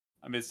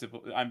I'm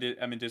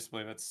in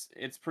disbelief.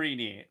 It's pretty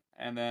neat.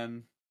 And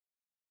then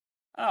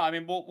I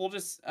mean we'll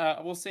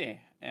see.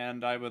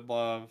 And I'd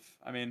love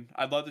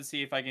to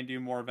see if I can do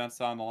more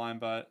events on the line,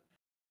 but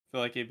I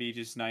feel like it'd be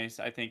just nice.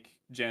 I think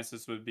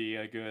Genesis would be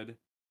a good.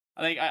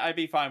 I think I'd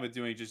be fine with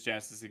doing just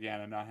Genesis again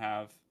and not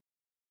have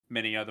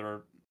many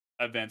other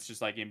events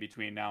just like in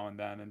between now and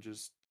then, and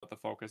just put the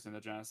focus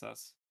into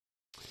Genesis.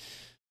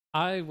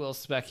 I will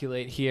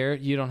speculate here.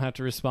 You don't have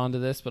to respond to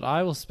this, but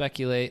I will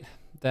speculate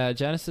that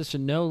Genesis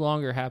should no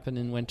longer happen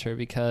in winter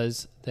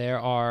because there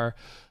are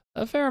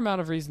a fair amount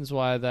of reasons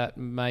why that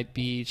might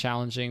be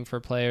challenging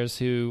for players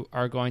who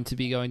are going to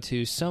be going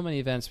to so many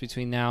events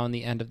between now and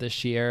the end of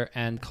this year,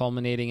 and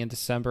culminating in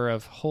December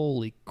of,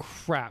 holy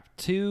crap,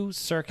 2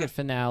 circuit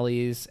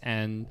finales,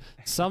 and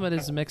Summit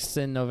is mixed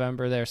in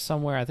November there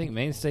somewhere. I think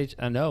Main Stage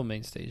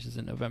is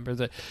in November.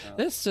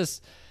 This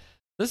is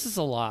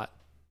a lot.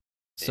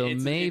 So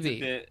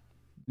maybe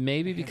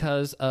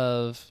because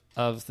of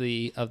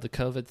the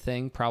COVID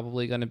thing,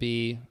 probably going to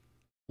be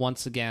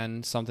once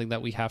again something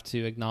that we have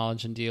to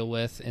acknowledge and deal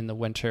with in the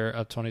winter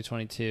of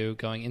 2022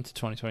 going into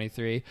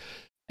 2023,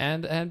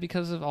 and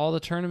because of all the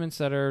tournaments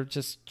that are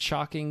just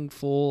chockering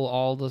full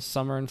all the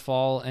summer and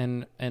fall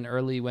and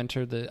early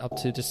winter, up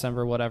to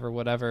December,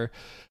 whatever.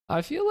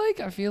 I feel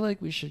like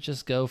we should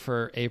just go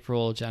for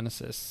April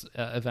Genesis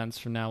events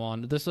from now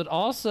on. This would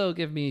also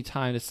give me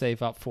time to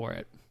save up for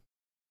it,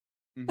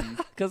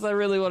 because I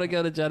really want to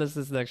go to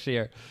Genesis next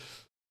year.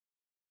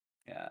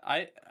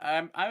 Yeah,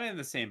 I'm in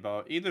the same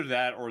boat. Either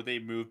that, or they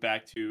move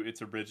back to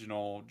its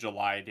original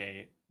July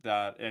date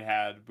that it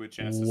had with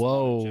Genesis 1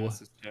 and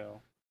Genesis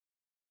 2.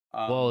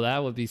 Whoa,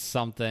 that would be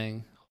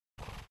something.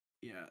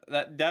 Yeah,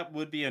 that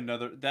would be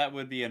another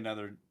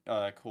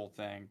cool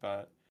thing.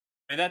 But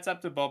that's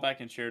up to Bobak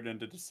and Sheridan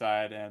to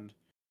decide. And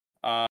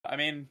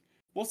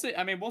we'll see.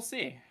 We'll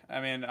see.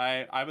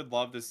 I would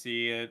love to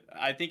see it.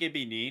 I think it'd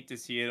be neat to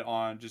see it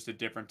on just a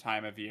different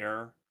time of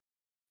year.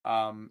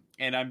 And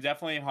I'm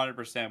definitely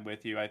 100%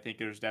 with you. I think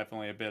there's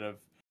definitely a bit of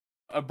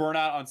a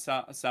burnout on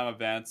some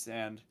events,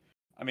 and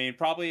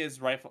probably is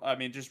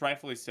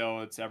rightfully so.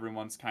 It's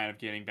everyone's kind of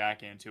getting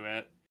back into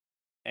it,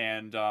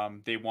 and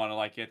they want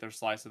to get their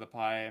slice of the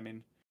pie.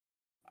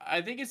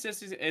 I think it's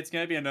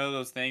going to be another of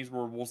those things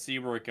where we'll see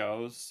where it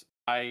goes.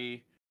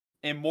 I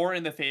am more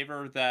in the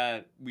favor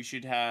that we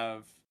should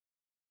have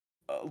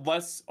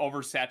less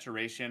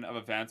oversaturation of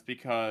events,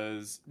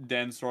 because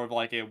then sort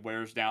of it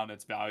wears down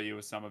its value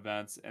with some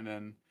events, and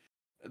then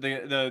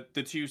the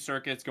 2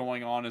 circuits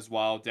going on as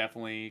well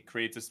definitely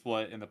creates a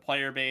split in the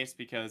player base,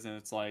 because then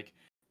it's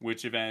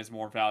which event is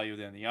more value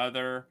than the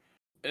other.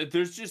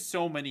 There's just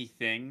so many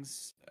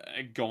things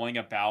going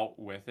about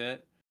with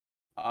it.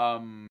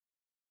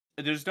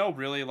 There's no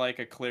really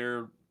a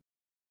clear,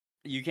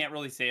 you can't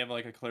really say of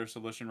a clear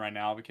solution right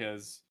now,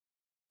 because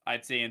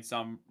I'd say in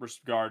some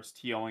regards,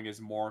 TOing is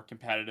more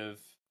competitive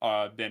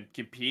than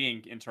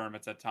competing in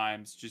tournaments at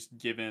times, just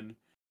given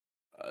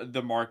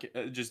the market,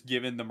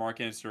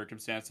 and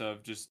circumstance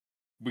of just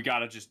we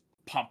gotta just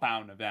pump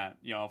out an event,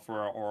 for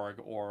our org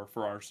or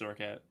for our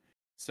circuit.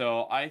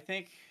 So I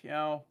think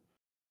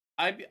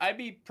I'd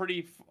be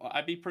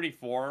pretty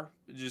for,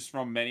 just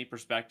from many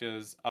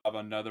perspectives, of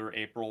another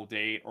April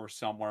date or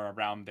somewhere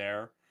around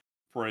there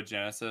for a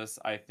Genesis.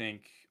 I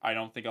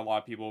don't think a lot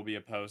of people will be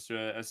opposed to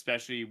it,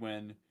 especially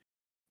when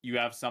you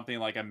have something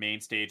like a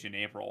main stage in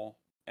April,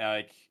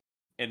 and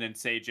then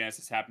say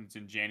Genesis happens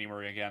in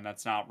January again.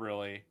 That's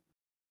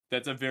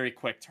a very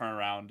quick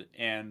turnaround.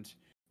 And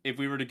if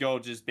we were to go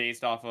just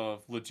based off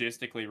of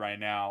logistically right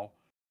now,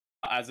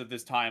 as of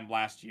this time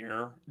last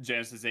year,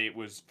 Genesis 8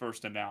 was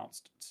first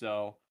announced.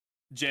 So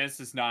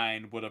Genesis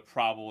 9 would have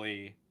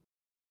probably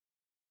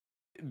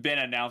been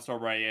announced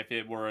already if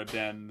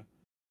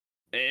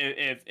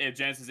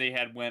Genesis 8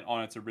 had went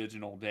on its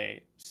original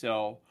date.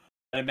 So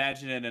I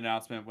imagine an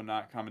announcement would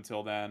not come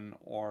until then,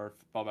 or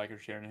if Bobak or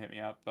Sharon hit me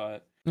up,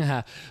 but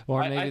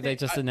or maybe they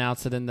just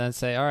announce it and then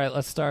say, all right,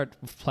 let's start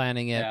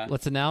planning it. Yeah.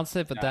 Let's announce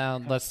it, but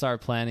then let's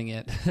start planning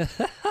it.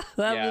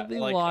 That would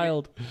be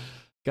wild.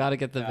 Got to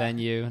get the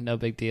venue. No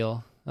big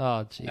deal.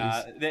 Oh,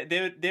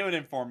 jeez. They would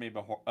inform me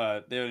before.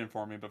 They would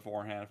inform me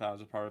beforehand if I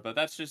was a part of it. But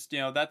that's just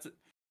that's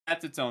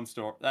its own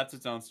story. That's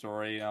its own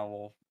story.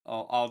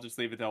 I'll just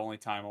leave it to only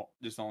time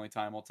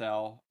will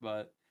tell.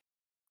 But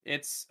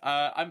it's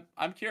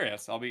I'm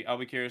curious. I'll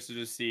be curious to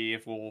just see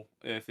if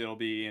it'll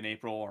be in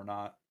April or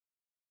not.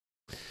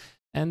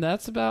 And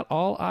that's about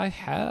all I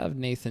have,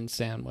 Nathan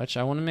Sandwich.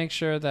 I want to make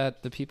sure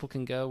that the people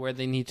can go where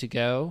they need to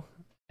go.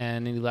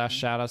 And any last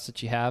shout-outs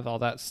that you have, all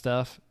that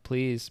stuff,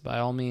 please, by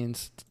all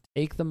means,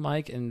 take the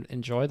mic and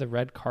enjoy the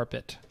red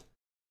carpet.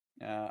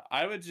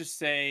 I would just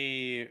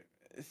say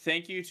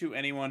thank you to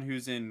anyone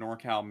who's in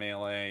NorCal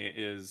Melee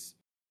is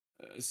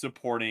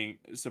supporting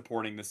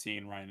the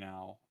scene right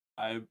now.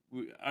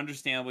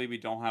 Understandably we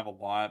don't have a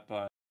lot,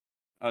 but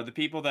the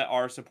people that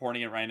are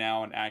supporting it right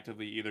now and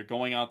actively either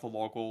going out to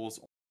locals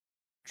or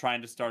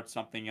trying to start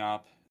something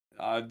up,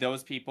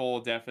 those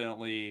people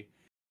definitely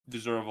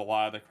deserve a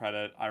lot of the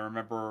credit. I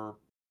remember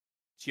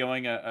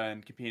going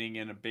and competing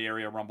in a Bay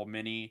Area Rumble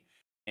Mini,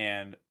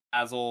 and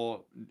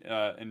Azul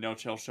and No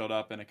Chill showed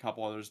up, and a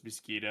couple others,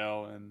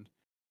 Mosquito, and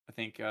I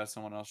think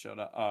someone else showed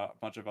up. A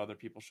bunch of other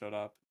people showed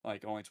up,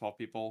 like only 12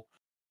 people.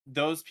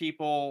 Those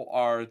people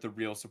are the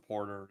real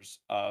supporters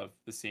of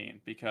the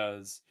scene,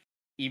 because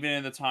even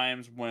in the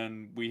times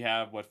when we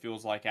have what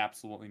feels like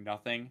absolutely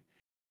nothing,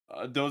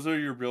 those are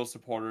your real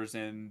supporters,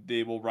 and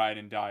they will ride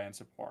and die in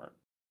support.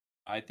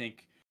 I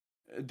think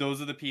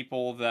those are the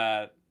people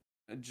that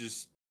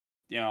just,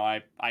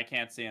 I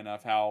can't say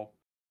enough how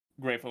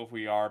grateful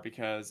we are,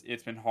 because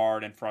it's been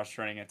hard and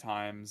frustrating at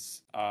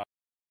times. I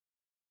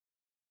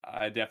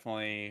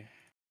definitely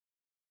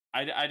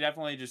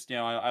just,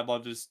 I'd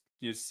love to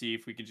just see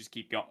if we can just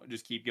keep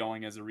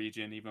going as a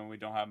region, even when we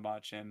don't have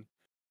much, and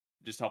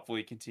just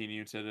hopefully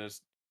continue to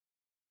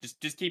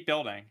just keep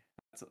building.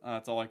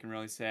 That's all I can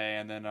really say.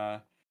 And then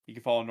you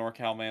can follow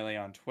NorCal Melee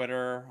on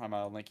Twitter. I'm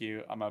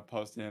gonna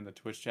post it in the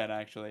Twitch chat,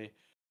 actually.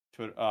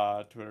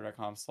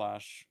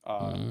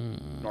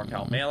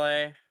 Twitter.com/NorCal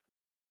Melee.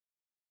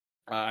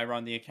 I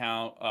run the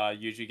account.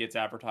 Usually gets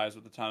advertised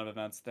with a ton of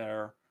events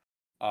there.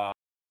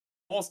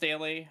 Almost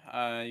daily.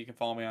 You can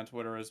follow me on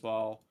Twitter as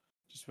well.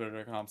 Just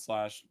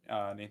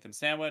Twitter.com/Nathan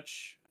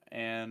Sandwich.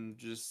 And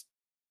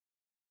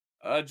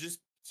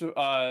so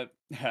I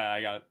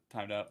got it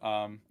timed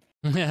out.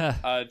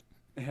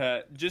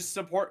 Just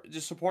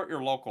support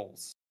your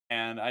locals.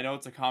 And I know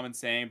it's a common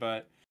saying,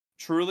 but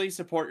truly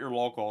support your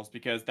locals,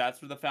 because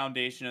that's where the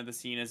foundation of the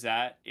scene is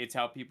at. It's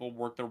how people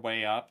work their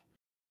way up,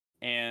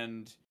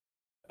 and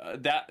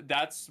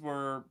that's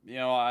where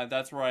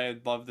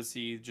I'd love to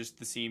see just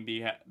the scene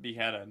be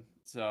headed.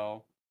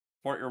 So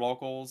support your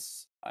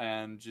locals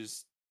and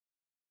just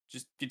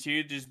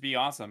continue to just be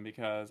awesome,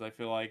 because I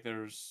feel like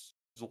there's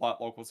a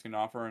lot locals can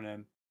offer, and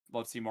then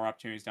love to see more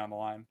opportunities down the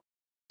line.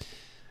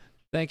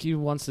 Thank you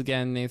once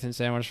again, Nathan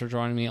Sandwich, for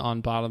joining me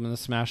on Bottom of the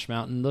Smash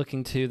Mountain.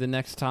 Looking to the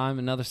next time,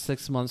 another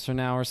 6 months from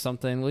now or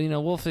something.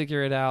 Well, we'll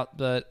figure it out,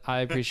 but I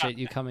appreciate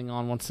you coming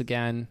on once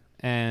again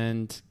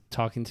and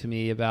talking to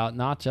me about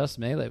not just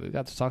Melee. We've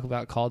got to talk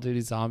about Call of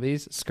Duty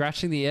Zombies,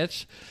 scratching the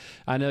itch.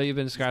 I know you've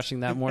been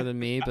scratching that more than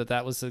me, but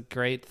that was a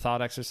great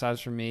thought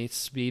exercise for me.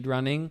 Speed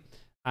running.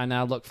 I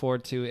now look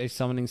forward to a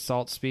Summoning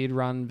Salt speed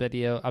run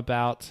video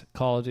about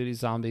Call of Duty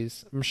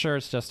Zombies. I'm sure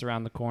it's just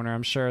around the corner.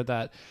 I'm sure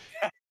that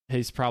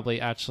he's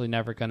probably actually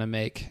never going to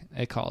make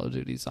a Call of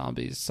Duty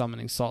Zombies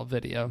Summoning Salt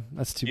video.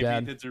 That's too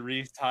bad. It's a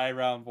Reese high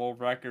round world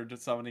record to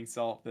Summoning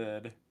Salt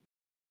vid.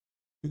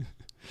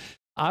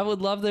 I would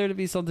love there to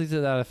be something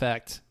to that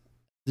effect.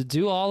 To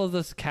do all of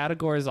the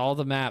categories, all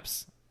the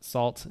maps,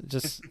 Salt.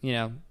 Just,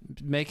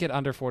 make it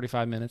under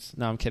 45 minutes.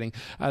 No, I'm kidding.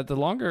 The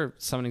longer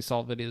Summoning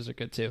Salt videos are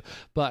good too.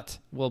 But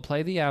we'll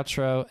play the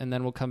outro, and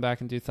then we'll come back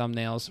and do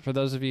thumbnails. For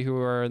those of you who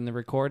are in the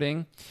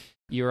recording,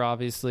 you're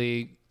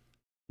obviously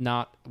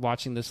not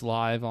watching this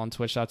live on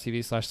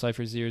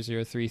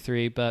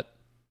twitch.tv/Cypher0033, but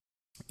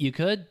you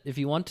could, if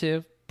you want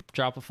to,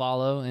 drop a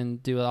follow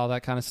and do all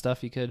that kind of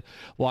stuff. You could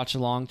watch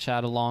along,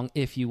 chat along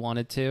if you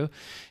wanted to.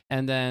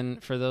 And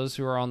then for those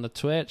who are on the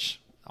Twitch,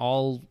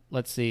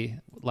 let's see,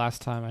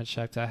 last time I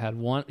checked, I had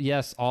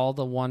all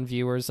the one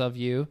viewers of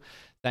you.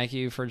 Thank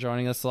you for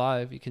joining us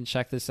live. You can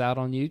check this out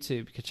on YouTube.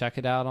 You can check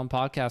it out on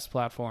podcast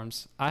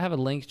platforms. I have a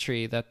link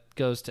tree that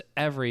goes to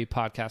every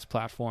podcast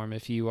platform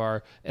if you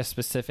are a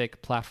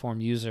specific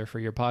platform user for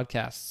your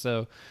podcast.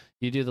 So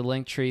you do the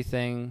link tree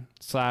thing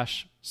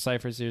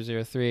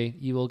 /Cypher003.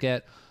 You will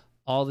get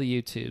all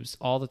the YouTubes,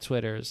 all the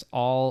Twitters,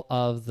 all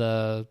of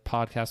the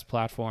podcast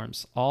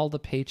platforms, all the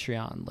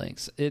Patreon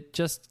links. It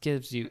just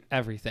gives you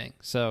everything.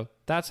 So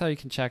that's how you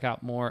can check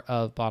out more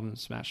of Bottom of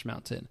Smash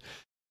Mountain.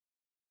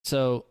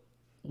 So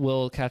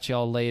we'll catch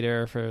y'all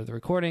later for the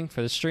recording,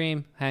 for the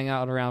stream. Hang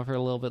out around for a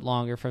little bit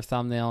longer for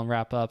thumbnail and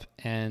wrap up.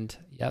 And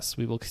yes,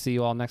 we will see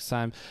you all next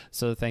time.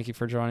 So thank you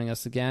for joining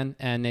us again.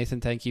 And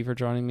Nathan, thank you for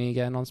joining me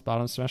again on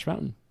Bottom of Smash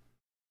Mountain.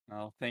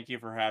 Well, thank you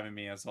for having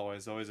me, as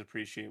always. Always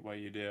appreciate what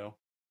you do.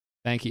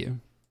 Thank you.